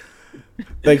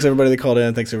 Thanks everybody that called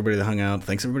in. Thanks everybody that hung out.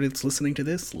 Thanks everybody that's listening to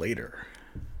this later.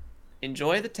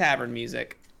 Enjoy the tavern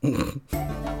music.